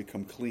requirements to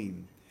become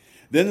clean.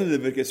 Then in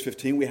Leviticus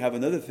 15, we have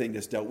another thing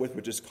that's dealt with,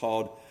 which is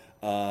called,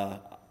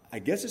 I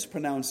guess it's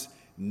pronounced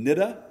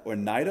nida or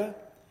nida,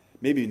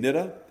 maybe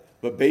nida.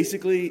 But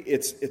basically,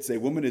 it's a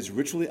woman is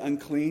ritually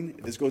unclean.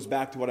 This goes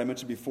back to what I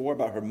mentioned before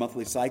about her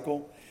monthly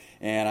cycle.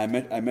 And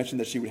I mentioned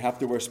that she would have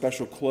to wear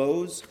special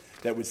clothes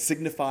that would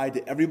signify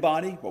to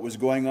everybody what was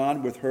going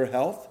on with her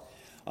health.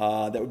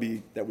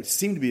 That would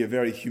seem to be a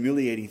very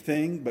humiliating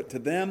thing. But to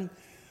them,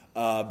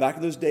 back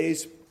in those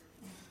days,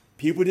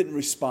 people didn't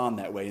respond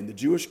that way. In the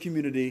Jewish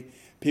community,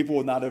 it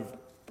would not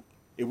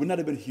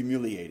have been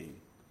humiliating.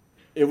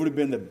 It would have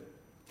been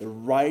the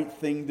right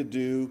thing to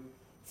do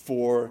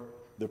for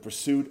the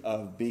pursuit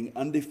of being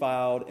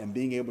undefiled and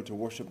being able to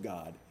worship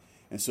God.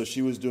 And so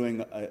she was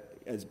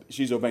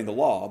she's obeying the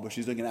law, but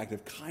she's doing an act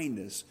of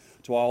kindness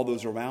to all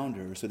those around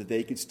her so that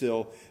they could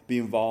still be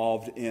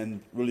involved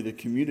in really the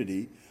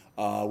community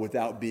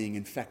without being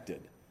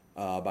infected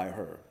by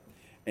her.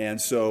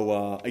 And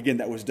so, again,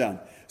 that was done.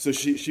 So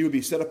she would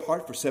be set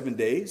apart for 7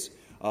 days.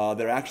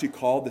 They're actually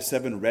called the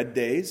 7 red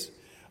days.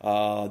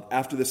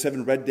 After the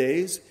 7 red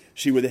days,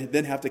 she would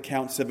then have to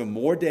count 7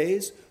 more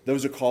days.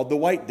 Those are called the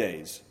white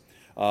days.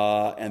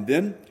 And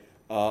then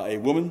a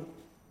woman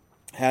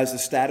has the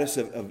status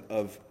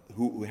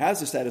who has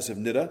the status of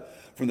nida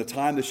from the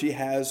time that she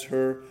has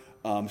her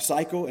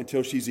cycle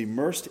until she's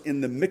immersed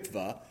in the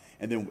mikvah.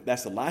 And then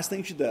that's the last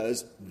thing she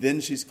does.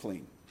 Then she's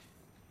clean.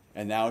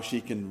 And now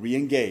she can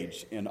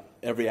re-engage in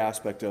every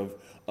aspect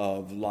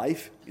of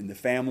life, in the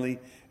family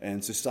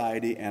and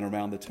society and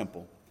around the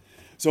temple.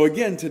 So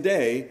again,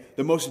 today,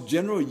 the most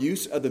general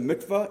use of the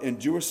mikvah in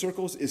Jewish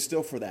circles is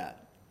still for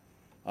that.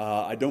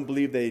 I don't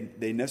believe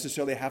they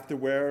necessarily have to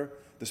wear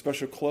the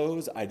special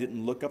clothes. I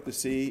didn't look up to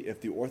see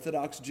if the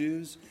Orthodox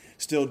Jews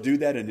still do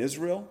that in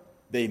Israel.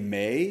 They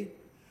may.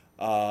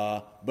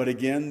 But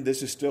again,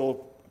 this is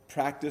still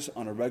practiced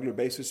on a regular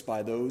basis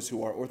by those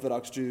who are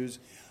Orthodox Jews.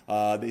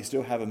 They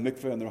still have a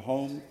mikveh in their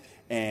home,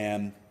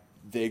 and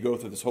they go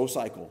through this whole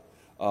cycle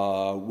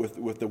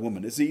with the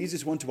woman. It's the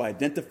easiest one to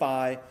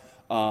identify,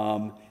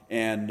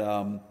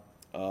 and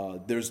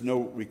there's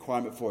no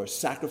requirement for a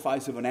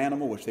sacrifice of an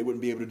animal, which they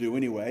wouldn't be able to do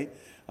anyway,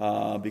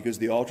 because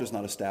the altar is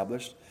not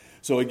established.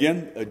 So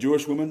again,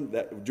 Jewish women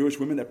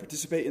that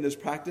participate in this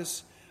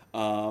practice,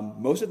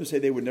 most of them say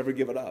they would never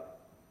give it up.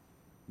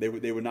 They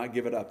would not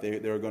give it up. They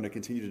are going to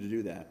continue to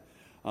do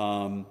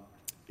that.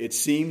 It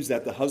seems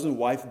that the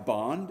husband-wife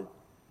bond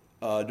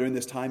during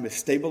this time is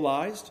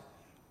stabilized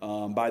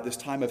by this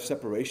time of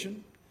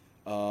separation.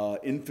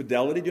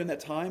 Infidelity during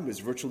that time is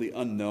virtually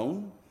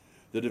unknown.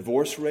 The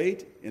divorce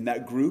rate in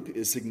that group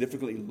is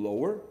significantly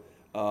lower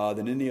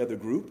than any other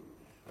group.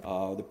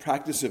 The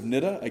practice of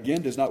niddah,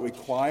 again, does not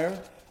require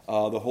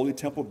the Holy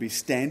Temple be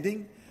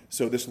standing.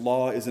 So this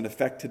law is in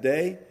effect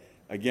today.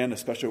 Again, a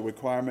special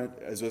requirement,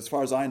 as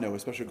far as I know, a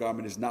special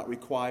garment is not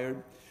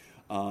required.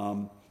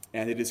 And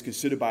it is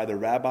considered by the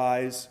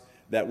rabbis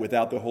that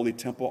without the Holy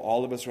Temple,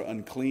 all of us are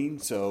unclean.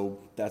 So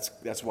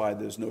that's why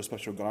there's no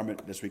special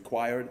garment that's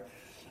required.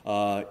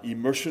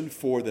 Immersion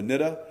for the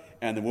niddah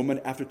and the woman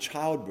after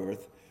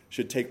childbirth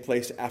should take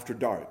place after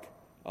dark.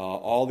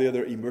 All the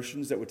other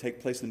immersions that would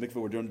take place in the mikveh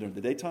were done during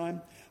the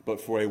daytime, but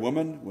for a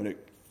woman,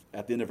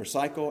 at the end of her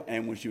cycle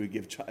and when she would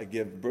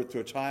give birth to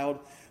a child,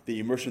 the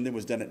immersion then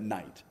was done at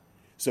night.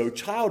 So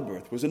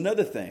childbirth was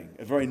another thing,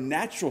 a very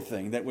natural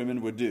thing that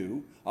women would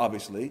do,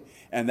 obviously,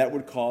 and that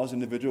would cause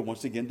an individual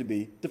once again to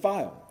be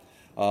defiled.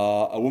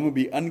 A woman would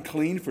be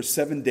unclean for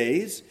 7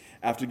 days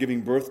after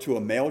giving birth to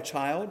a male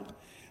child.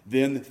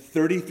 Then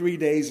 33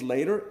 days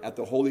later at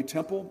the Holy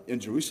Temple in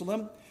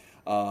Jerusalem,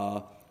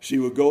 she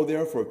would go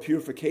there for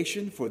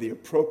purification, for the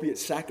appropriate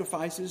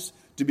sacrifices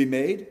to be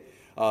made.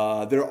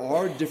 There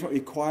are different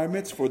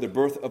requirements for the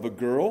birth of a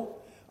girl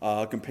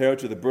compared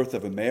to the birth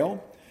of a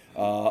male.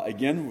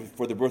 Again,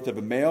 for the birth of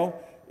a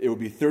male, it would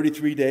be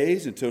 33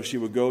 days until she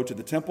would go to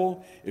the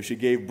temple. If she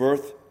gave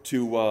birth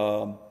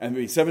to,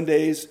 7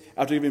 days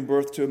after giving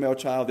birth to a male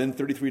child, then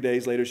 33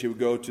 days later she would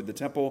go to the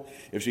temple.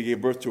 If she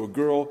gave birth to a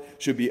girl,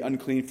 she would be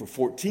unclean for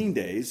 14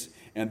 days,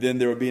 and then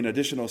there would be an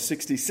additional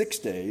 66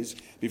 days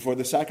before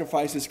the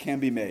sacrifices can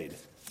be made.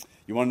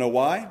 You want to know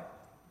why?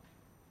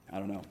 I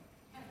don't know.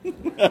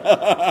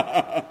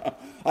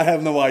 I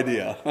have no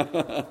idea.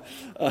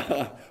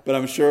 But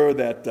I'm sure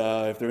that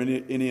if there are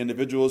any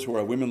individuals who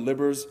are women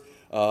libbers,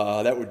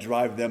 that would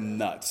drive them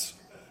nuts.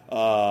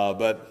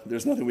 But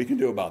there's nothing we can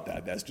do about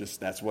that.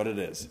 That's what it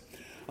is.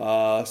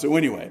 So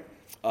anyway,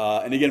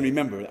 and again,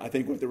 remember, I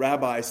think what the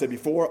rabbi said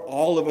before,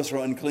 all of us are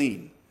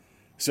unclean.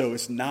 So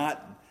it's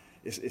not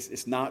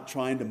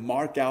trying to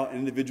mark out an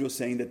individual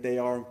saying that they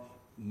are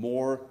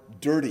more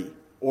dirty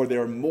or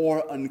they're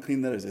more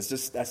unclean than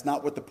others. That's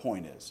not what the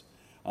point is.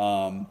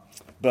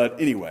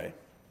 But anyway,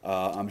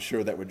 I'm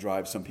sure that would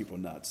drive some people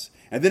nuts.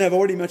 And then I've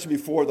already mentioned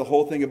before the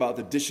whole thing about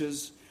the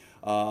dishes.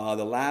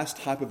 The last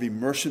type of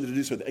immersion to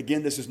do. So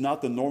again, this is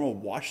not the normal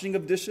washing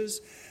of dishes.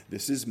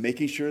 This is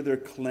making sure they're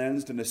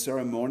cleansed in a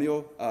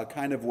ceremonial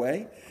kind of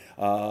way.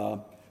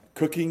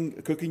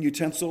 Cooking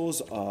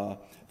utensils,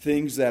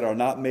 things that are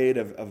not made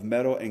of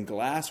metal and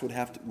glass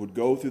would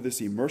go through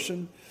this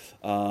immersion.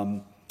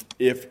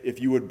 If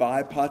you would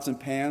buy pots and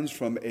pans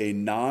from a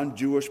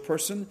non-Jewish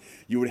person,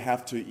 you would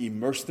have to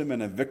immerse them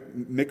in a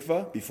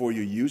mikveh before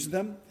you use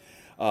them,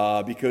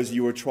 because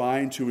you are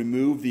trying to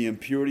remove the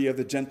impurity of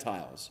the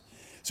Gentiles.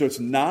 So it's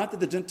not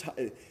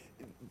that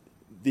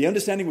the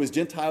understanding was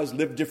Gentiles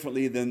lived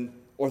differently than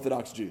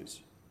Orthodox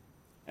Jews,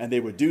 and they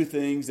would do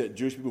things that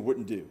Jewish people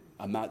wouldn't do.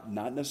 I'm not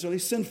necessarily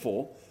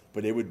sinful,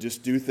 but they would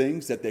just do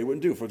things that they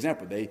wouldn't do. For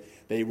example, they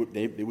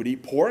would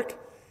eat pork,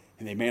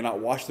 and they may not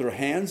wash their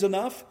hands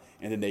enough,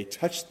 and then they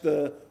touch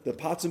the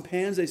pots and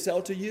pans they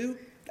sell to you.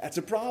 That's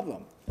a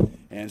problem.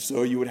 And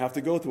so you would have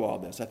to go through all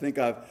this. I think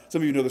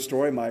some of you know the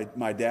story.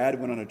 My dad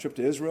went on a trip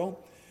to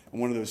Israel on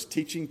one of those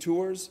teaching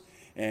tours.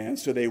 And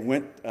so they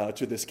went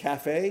to this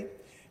cafe.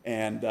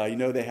 And,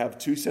 they have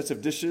 2 sets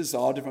of dishes,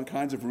 all different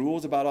kinds of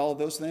rules about all of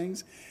those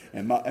things.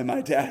 And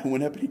my dad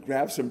went up and he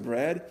grabbed some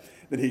bread.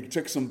 Then he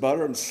took some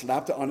butter and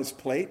slapped it on his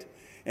plate.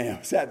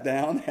 And sat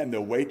down, and the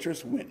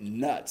waitress went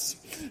nuts.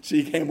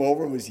 She came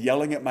over and was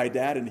yelling at my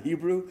dad in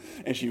Hebrew,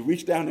 and she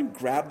reached down and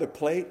grabbed the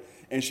plate,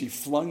 and she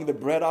flung the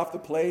bread off the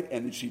plate,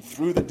 and then she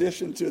threw the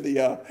dish into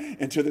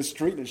the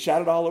street and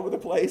shot it all over the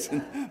place.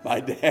 And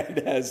my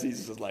dad,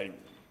 he's just like,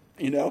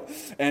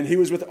 and he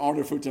was with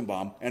Arnold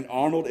Fruchtenbaum, and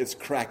Arnold is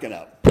cracking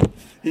up.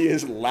 He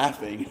is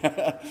laughing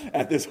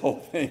at this whole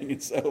thing.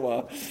 And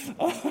so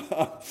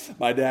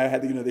my dad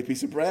had the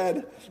piece of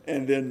bread,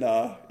 and then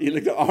he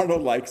looked at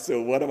Arnold like,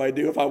 so what do I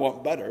do if I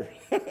want butter?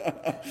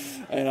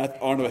 And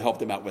Arnold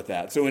helped him out with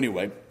that. So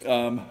anyway,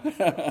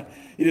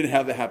 he didn't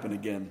have that happen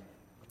again.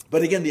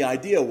 But again, the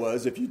idea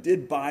was if you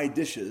did buy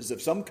dishes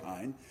of some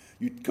kind,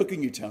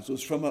 cooking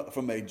utensils from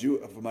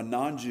a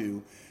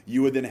non-Jew,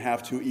 you would then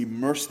have to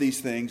immerse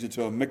these things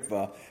into a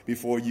mikveh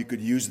before you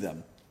could use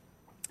them.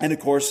 And of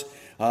course,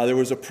 there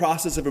was a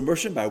process of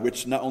immersion by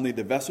which not only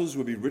the vessels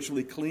would be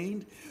ritually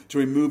cleaned to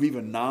remove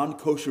even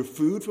non-kosher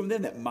food from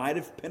them that might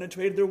have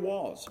penetrated their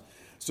walls.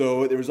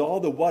 So there was all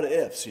the what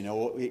ifs. They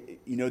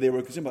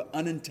were concerned about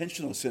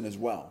unintentional sin as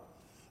well,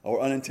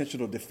 or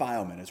unintentional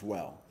defilement as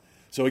well.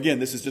 So again,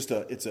 this is just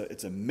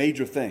it's a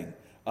major thing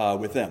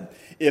with them.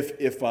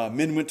 If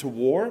men went to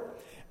war,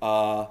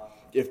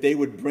 if they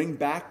would bring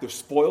back the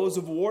spoils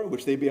of war,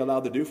 which they'd be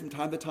allowed to do from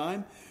time to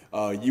time,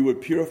 you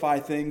would purify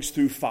things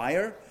through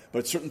fire,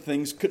 but certain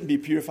things couldn't be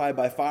purified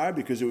by fire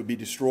because it would be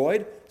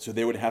destroyed, so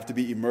they would have to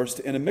be immersed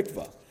in a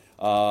mikvah.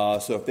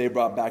 So if they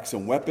brought back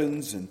some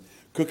weapons and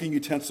cooking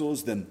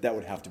utensils, then that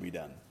would have to be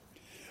done.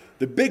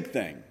 The big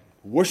thing,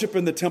 worship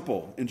in the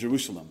temple in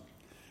Jerusalem.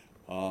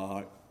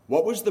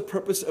 What was the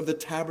purpose of the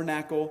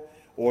tabernacle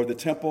or the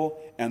temple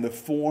and the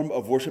form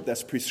of worship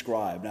that's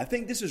prescribed? And I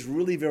think this is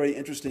really very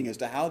interesting as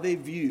to how they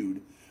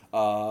viewed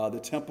the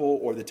temple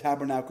or the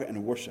tabernacle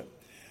and worship.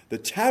 The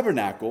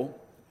tabernacle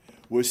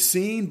was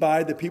seen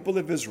by the people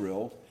of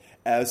Israel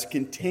as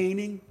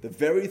containing the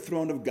very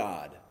throne of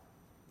God.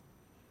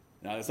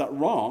 Now, that's not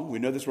wrong. We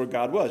know that's where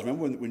God was.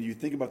 Remember when you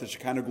think about the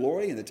Shekinah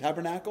glory in the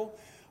tabernacle?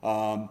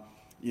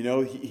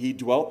 He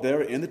dwelt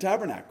there in the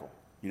tabernacle.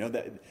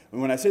 That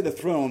when I say the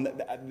throne,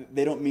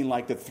 they don't mean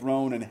like the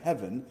throne in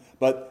heaven,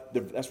 but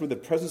that's where the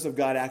presence of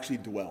God actually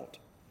dwelt.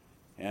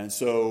 And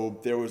so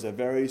there was a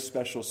very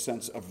special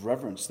sense of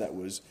reverence that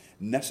was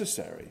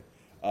necessary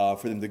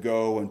for them to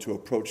go and to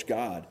approach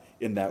God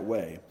in that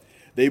way.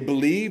 They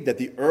believed that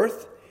the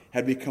earth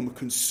had become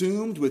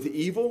consumed with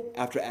evil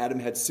after Adam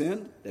had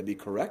sinned. That'd be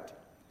correct.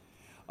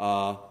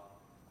 The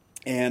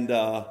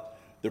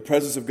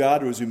presence of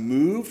God was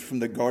removed from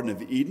the Garden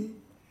of Eden.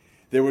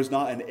 There was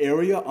not an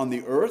area on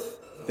the earth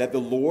that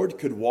the Lord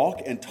could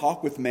walk and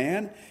talk with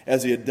man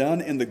as he had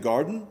done in the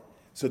garden.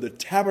 So the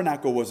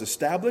tabernacle was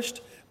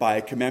established by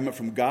a commandment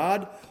from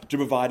God to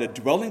provide a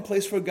dwelling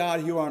place for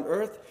God here on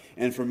earth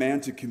and for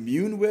man to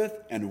commune with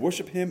and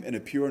worship him in a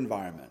pure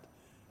environment.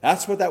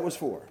 That's what that was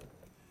for.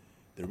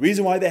 The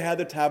reason why they had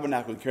the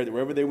tabernacle and carried it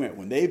wherever they went,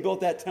 when they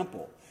built that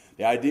temple,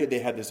 the idea they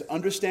had this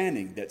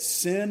understanding that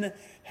sin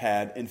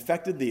had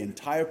infected the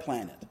entire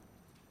planet.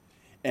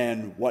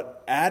 And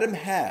what Adam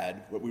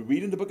had, what we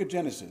read in the book of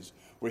Genesis,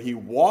 where he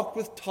walked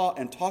with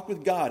and talked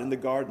with God in the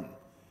garden,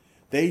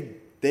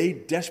 they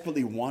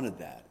desperately wanted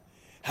that.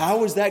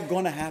 How is that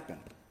going to happen?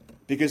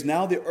 Because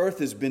now the earth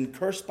has been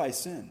cursed by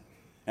sin,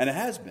 and it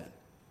has been.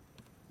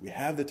 We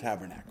have the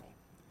tabernacle.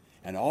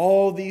 And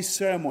all these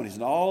ceremonies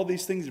and all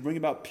these things that bring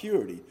about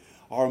purity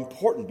are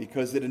important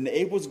because it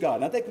enables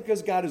God. Not that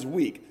because God is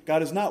weak.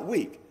 God is not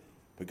weak,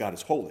 but God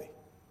is holy.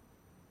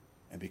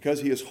 And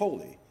because he is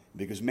holy,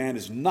 because man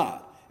is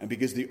not, and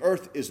because the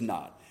earth is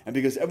not, and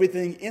because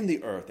everything in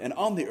the earth and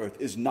on the earth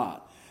is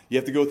not, you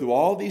have to go through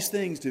all these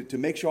things to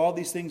make sure all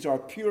these things are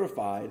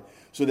purified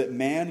so that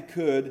man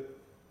could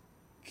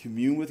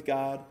commune with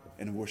God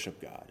and worship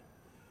God.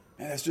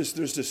 And there's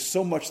just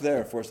so much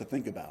there for us to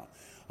think about.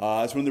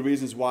 It's one of the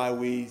reasons why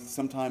we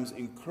sometimes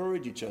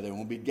encourage each other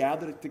when we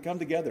gather to come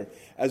together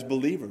as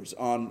believers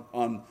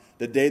on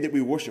the day that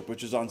we worship,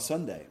 which is on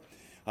Sunday.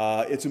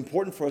 It's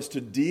important for us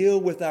to deal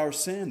with our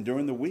sin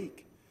during the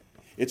week.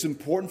 It's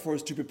important for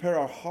us to prepare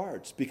our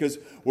hearts because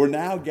we're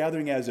now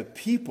gathering as a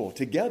people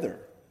together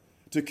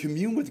to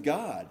commune with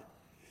God.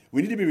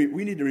 We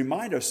need to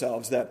remind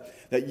ourselves that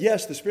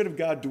yes, the Spirit of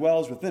God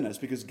dwells within us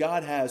because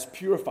God has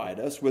purified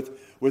us with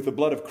the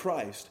blood of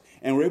Christ,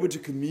 and we're able to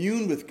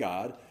commune with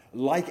God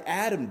like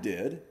Adam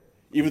did,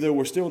 even though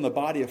we're still in the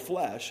body of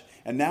flesh,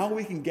 and now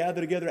we can gather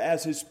together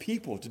as his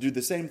people to do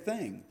the same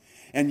thing.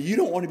 And you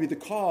don't want to be the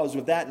cause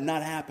of that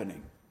not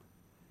happening.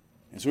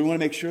 And so we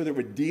want to make sure that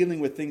we're dealing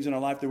with things in our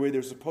life the way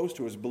they're supposed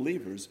to as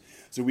believers,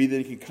 so we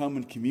then can come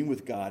and commune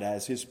with God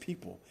as his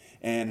people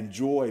and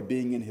enjoy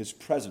being in his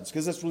presence.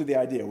 Because that's really the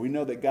idea. We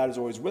know that God is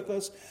always with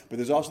us, but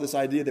there's also this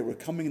idea that we're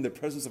coming in the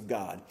presence of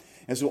God.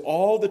 And so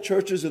all the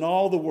churches in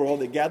all the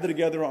world that gather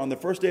together on the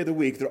first day of the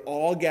week, they're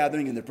all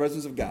gathering in the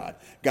presence of God.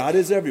 God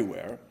is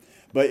everywhere,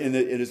 but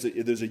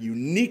there's a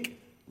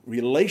unique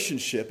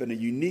relationship and a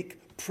unique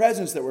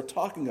presence that we're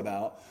talking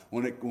about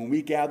when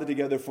we gather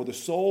together for the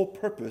sole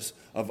purpose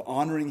of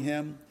honoring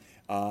him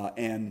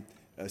and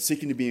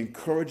seeking to be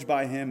encouraged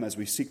by him as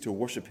we seek to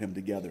worship him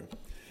together.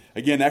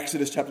 Again,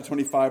 Exodus chapter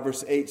 25,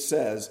 verse 8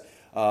 says,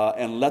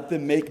 and let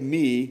them make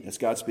me, that's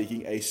God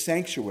speaking, a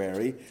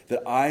sanctuary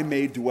that I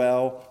may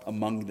dwell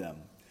among them.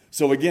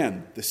 So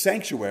again, the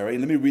sanctuary,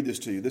 and let me read this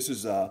to you. This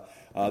is part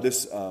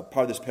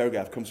of this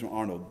paragraph comes from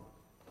Arnold.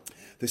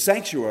 The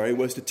sanctuary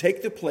was to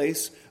take the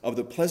place of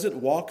the pleasant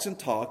walks and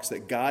talks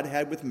that God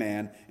had with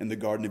man in the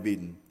Garden of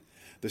Eden.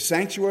 The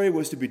sanctuary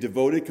was to be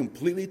devoted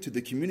completely to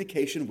the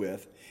communication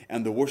with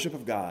and the worship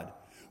of God,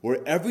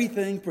 where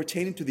everything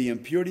pertaining to the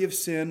impurity of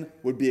sin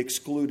would be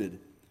excluded.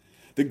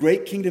 The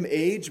great kingdom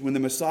age, when the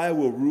Messiah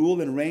will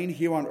rule and reign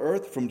here on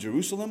earth from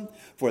Jerusalem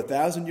for a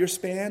 1,000-year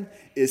span,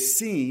 is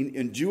seen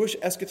in Jewish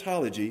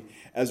eschatology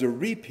as a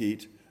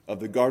repeat of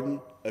the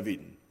Garden of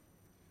Eden.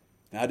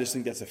 Now, I just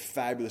think that's a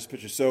fabulous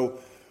picture. So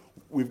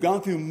we've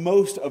gone through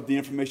most of the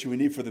information we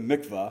need for the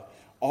mikvah.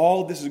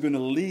 All this is going to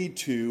lead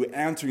to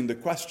answering the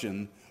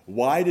question,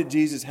 why did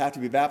Jesus have to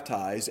be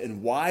baptized,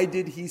 and why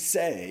did he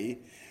say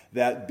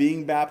that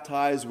being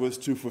baptized was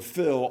to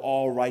fulfill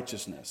all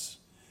righteousness?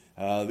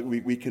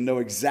 We can know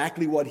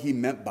exactly what he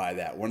meant by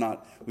that. We're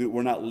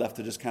not left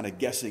to just kind of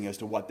guessing as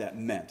to what that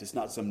meant. It's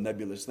not some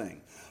nebulous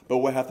thing. But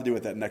we'll have to deal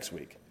with that next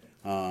week.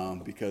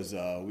 because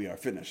we are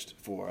finished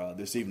for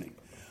this evening.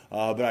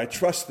 But I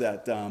trust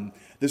that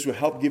this will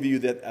help give you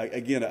that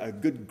again a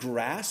good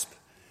grasp,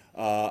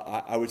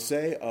 I would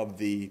say, of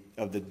the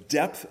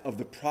depth of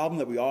the problem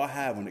that we all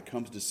have when it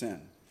comes to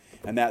sin,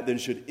 and that then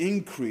should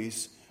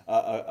increase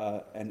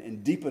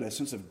and deepen a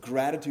sense of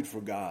gratitude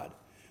for God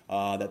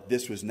that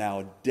this was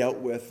now dealt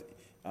with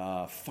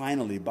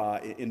finally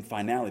in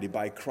finality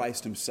by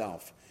Christ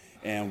Himself,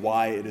 and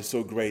why it is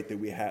so great that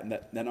we have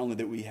not only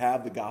that we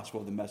have the gospel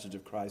of the message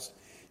of Christ,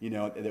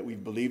 that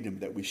we've believed Him,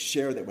 that we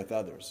share that with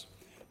others.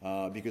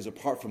 Because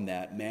apart from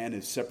that, man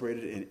is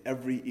separated in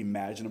every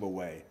imaginable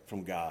way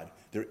from God.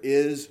 There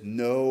is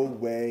no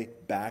way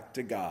back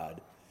to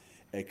God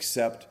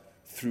except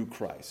through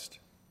Christ.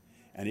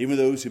 And even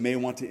those who may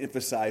want to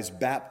emphasize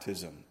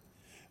baptism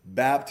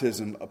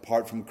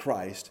apart from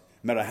Christ,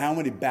 no matter how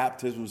many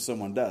baptisms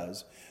someone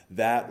does,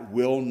 that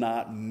will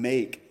not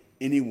make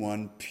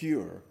anyone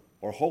pure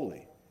or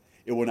holy.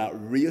 It will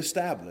not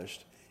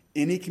reestablish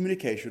any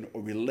communication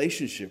or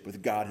relationship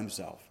with God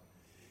Himself.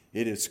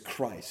 It is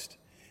Christ,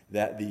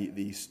 that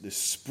the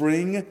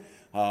spring,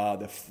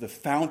 the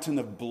fountain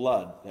of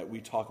blood that we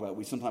talk about,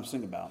 we sometimes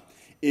sing about,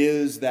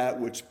 is that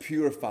which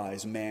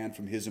purifies man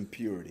from his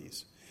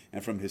impurities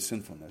and from his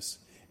sinfulness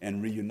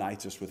and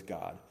reunites us with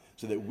God,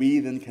 so that we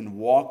then can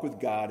walk with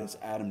God as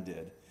Adam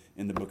did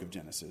in the book of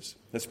Genesis.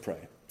 Let's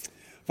pray.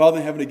 Father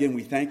in heaven, again,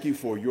 we thank You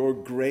for Your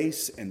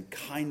grace and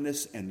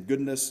kindness and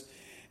goodness,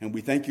 and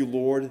we thank You,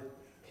 Lord,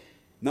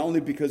 not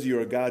only because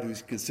You're a God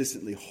who's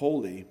consistently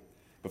holy,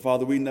 but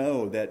Father, we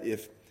know that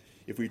if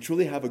we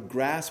truly have a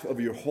grasp of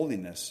Your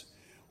holiness,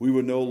 we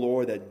will know,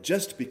 Lord, that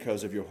just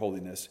because of Your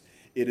holiness,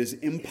 it is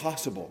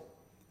impossible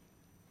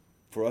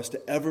for us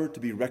to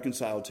be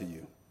reconciled to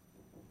You.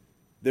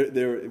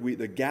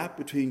 The gap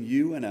between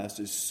You and us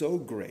is so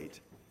great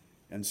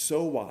and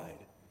so wide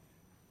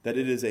that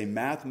it is a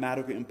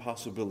mathematical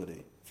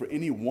impossibility for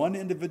any one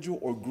individual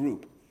or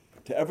group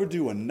to ever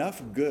do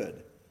enough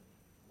good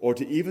or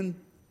to even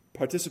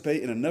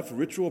participate in enough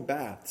ritual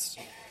baths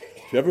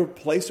to ever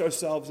place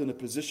ourselves in a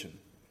position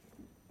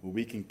where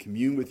we can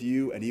commune with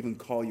You and even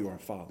call You our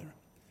Father.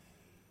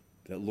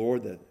 That,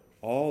 Lord, that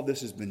all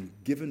this has been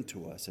given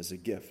to us as a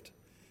gift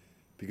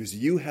because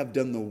You have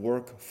done the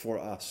work for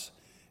us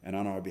and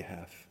on our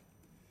behalf.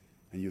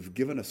 And You've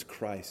given us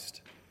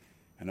Christ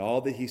and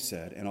all that He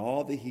said and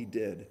all that He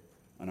did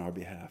on our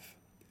behalf.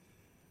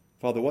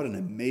 Father, what an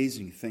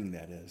amazing thing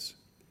that is.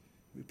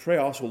 We pray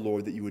also,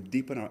 Lord, that You would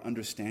deepen our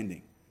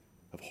understanding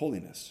of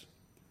holiness.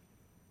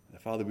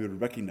 That, Father, we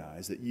would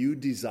recognize that You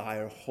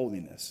desire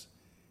holiness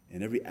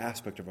in every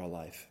aspect of our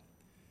life.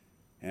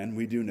 And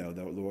we do know,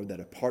 though, Lord, that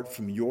apart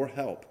from Your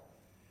help,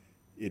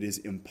 it is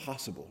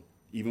impossible,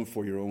 even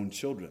for Your own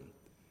children,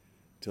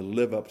 to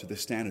live up to the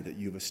standard that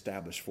You've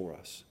established for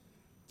us.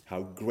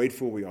 How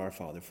grateful we are,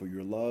 Father, for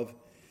Your love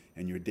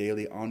and Your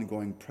daily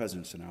ongoing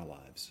presence in our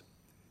lives.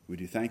 We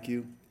do thank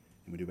You,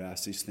 and we do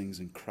ask these things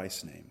in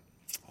Christ's name.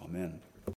 Amen.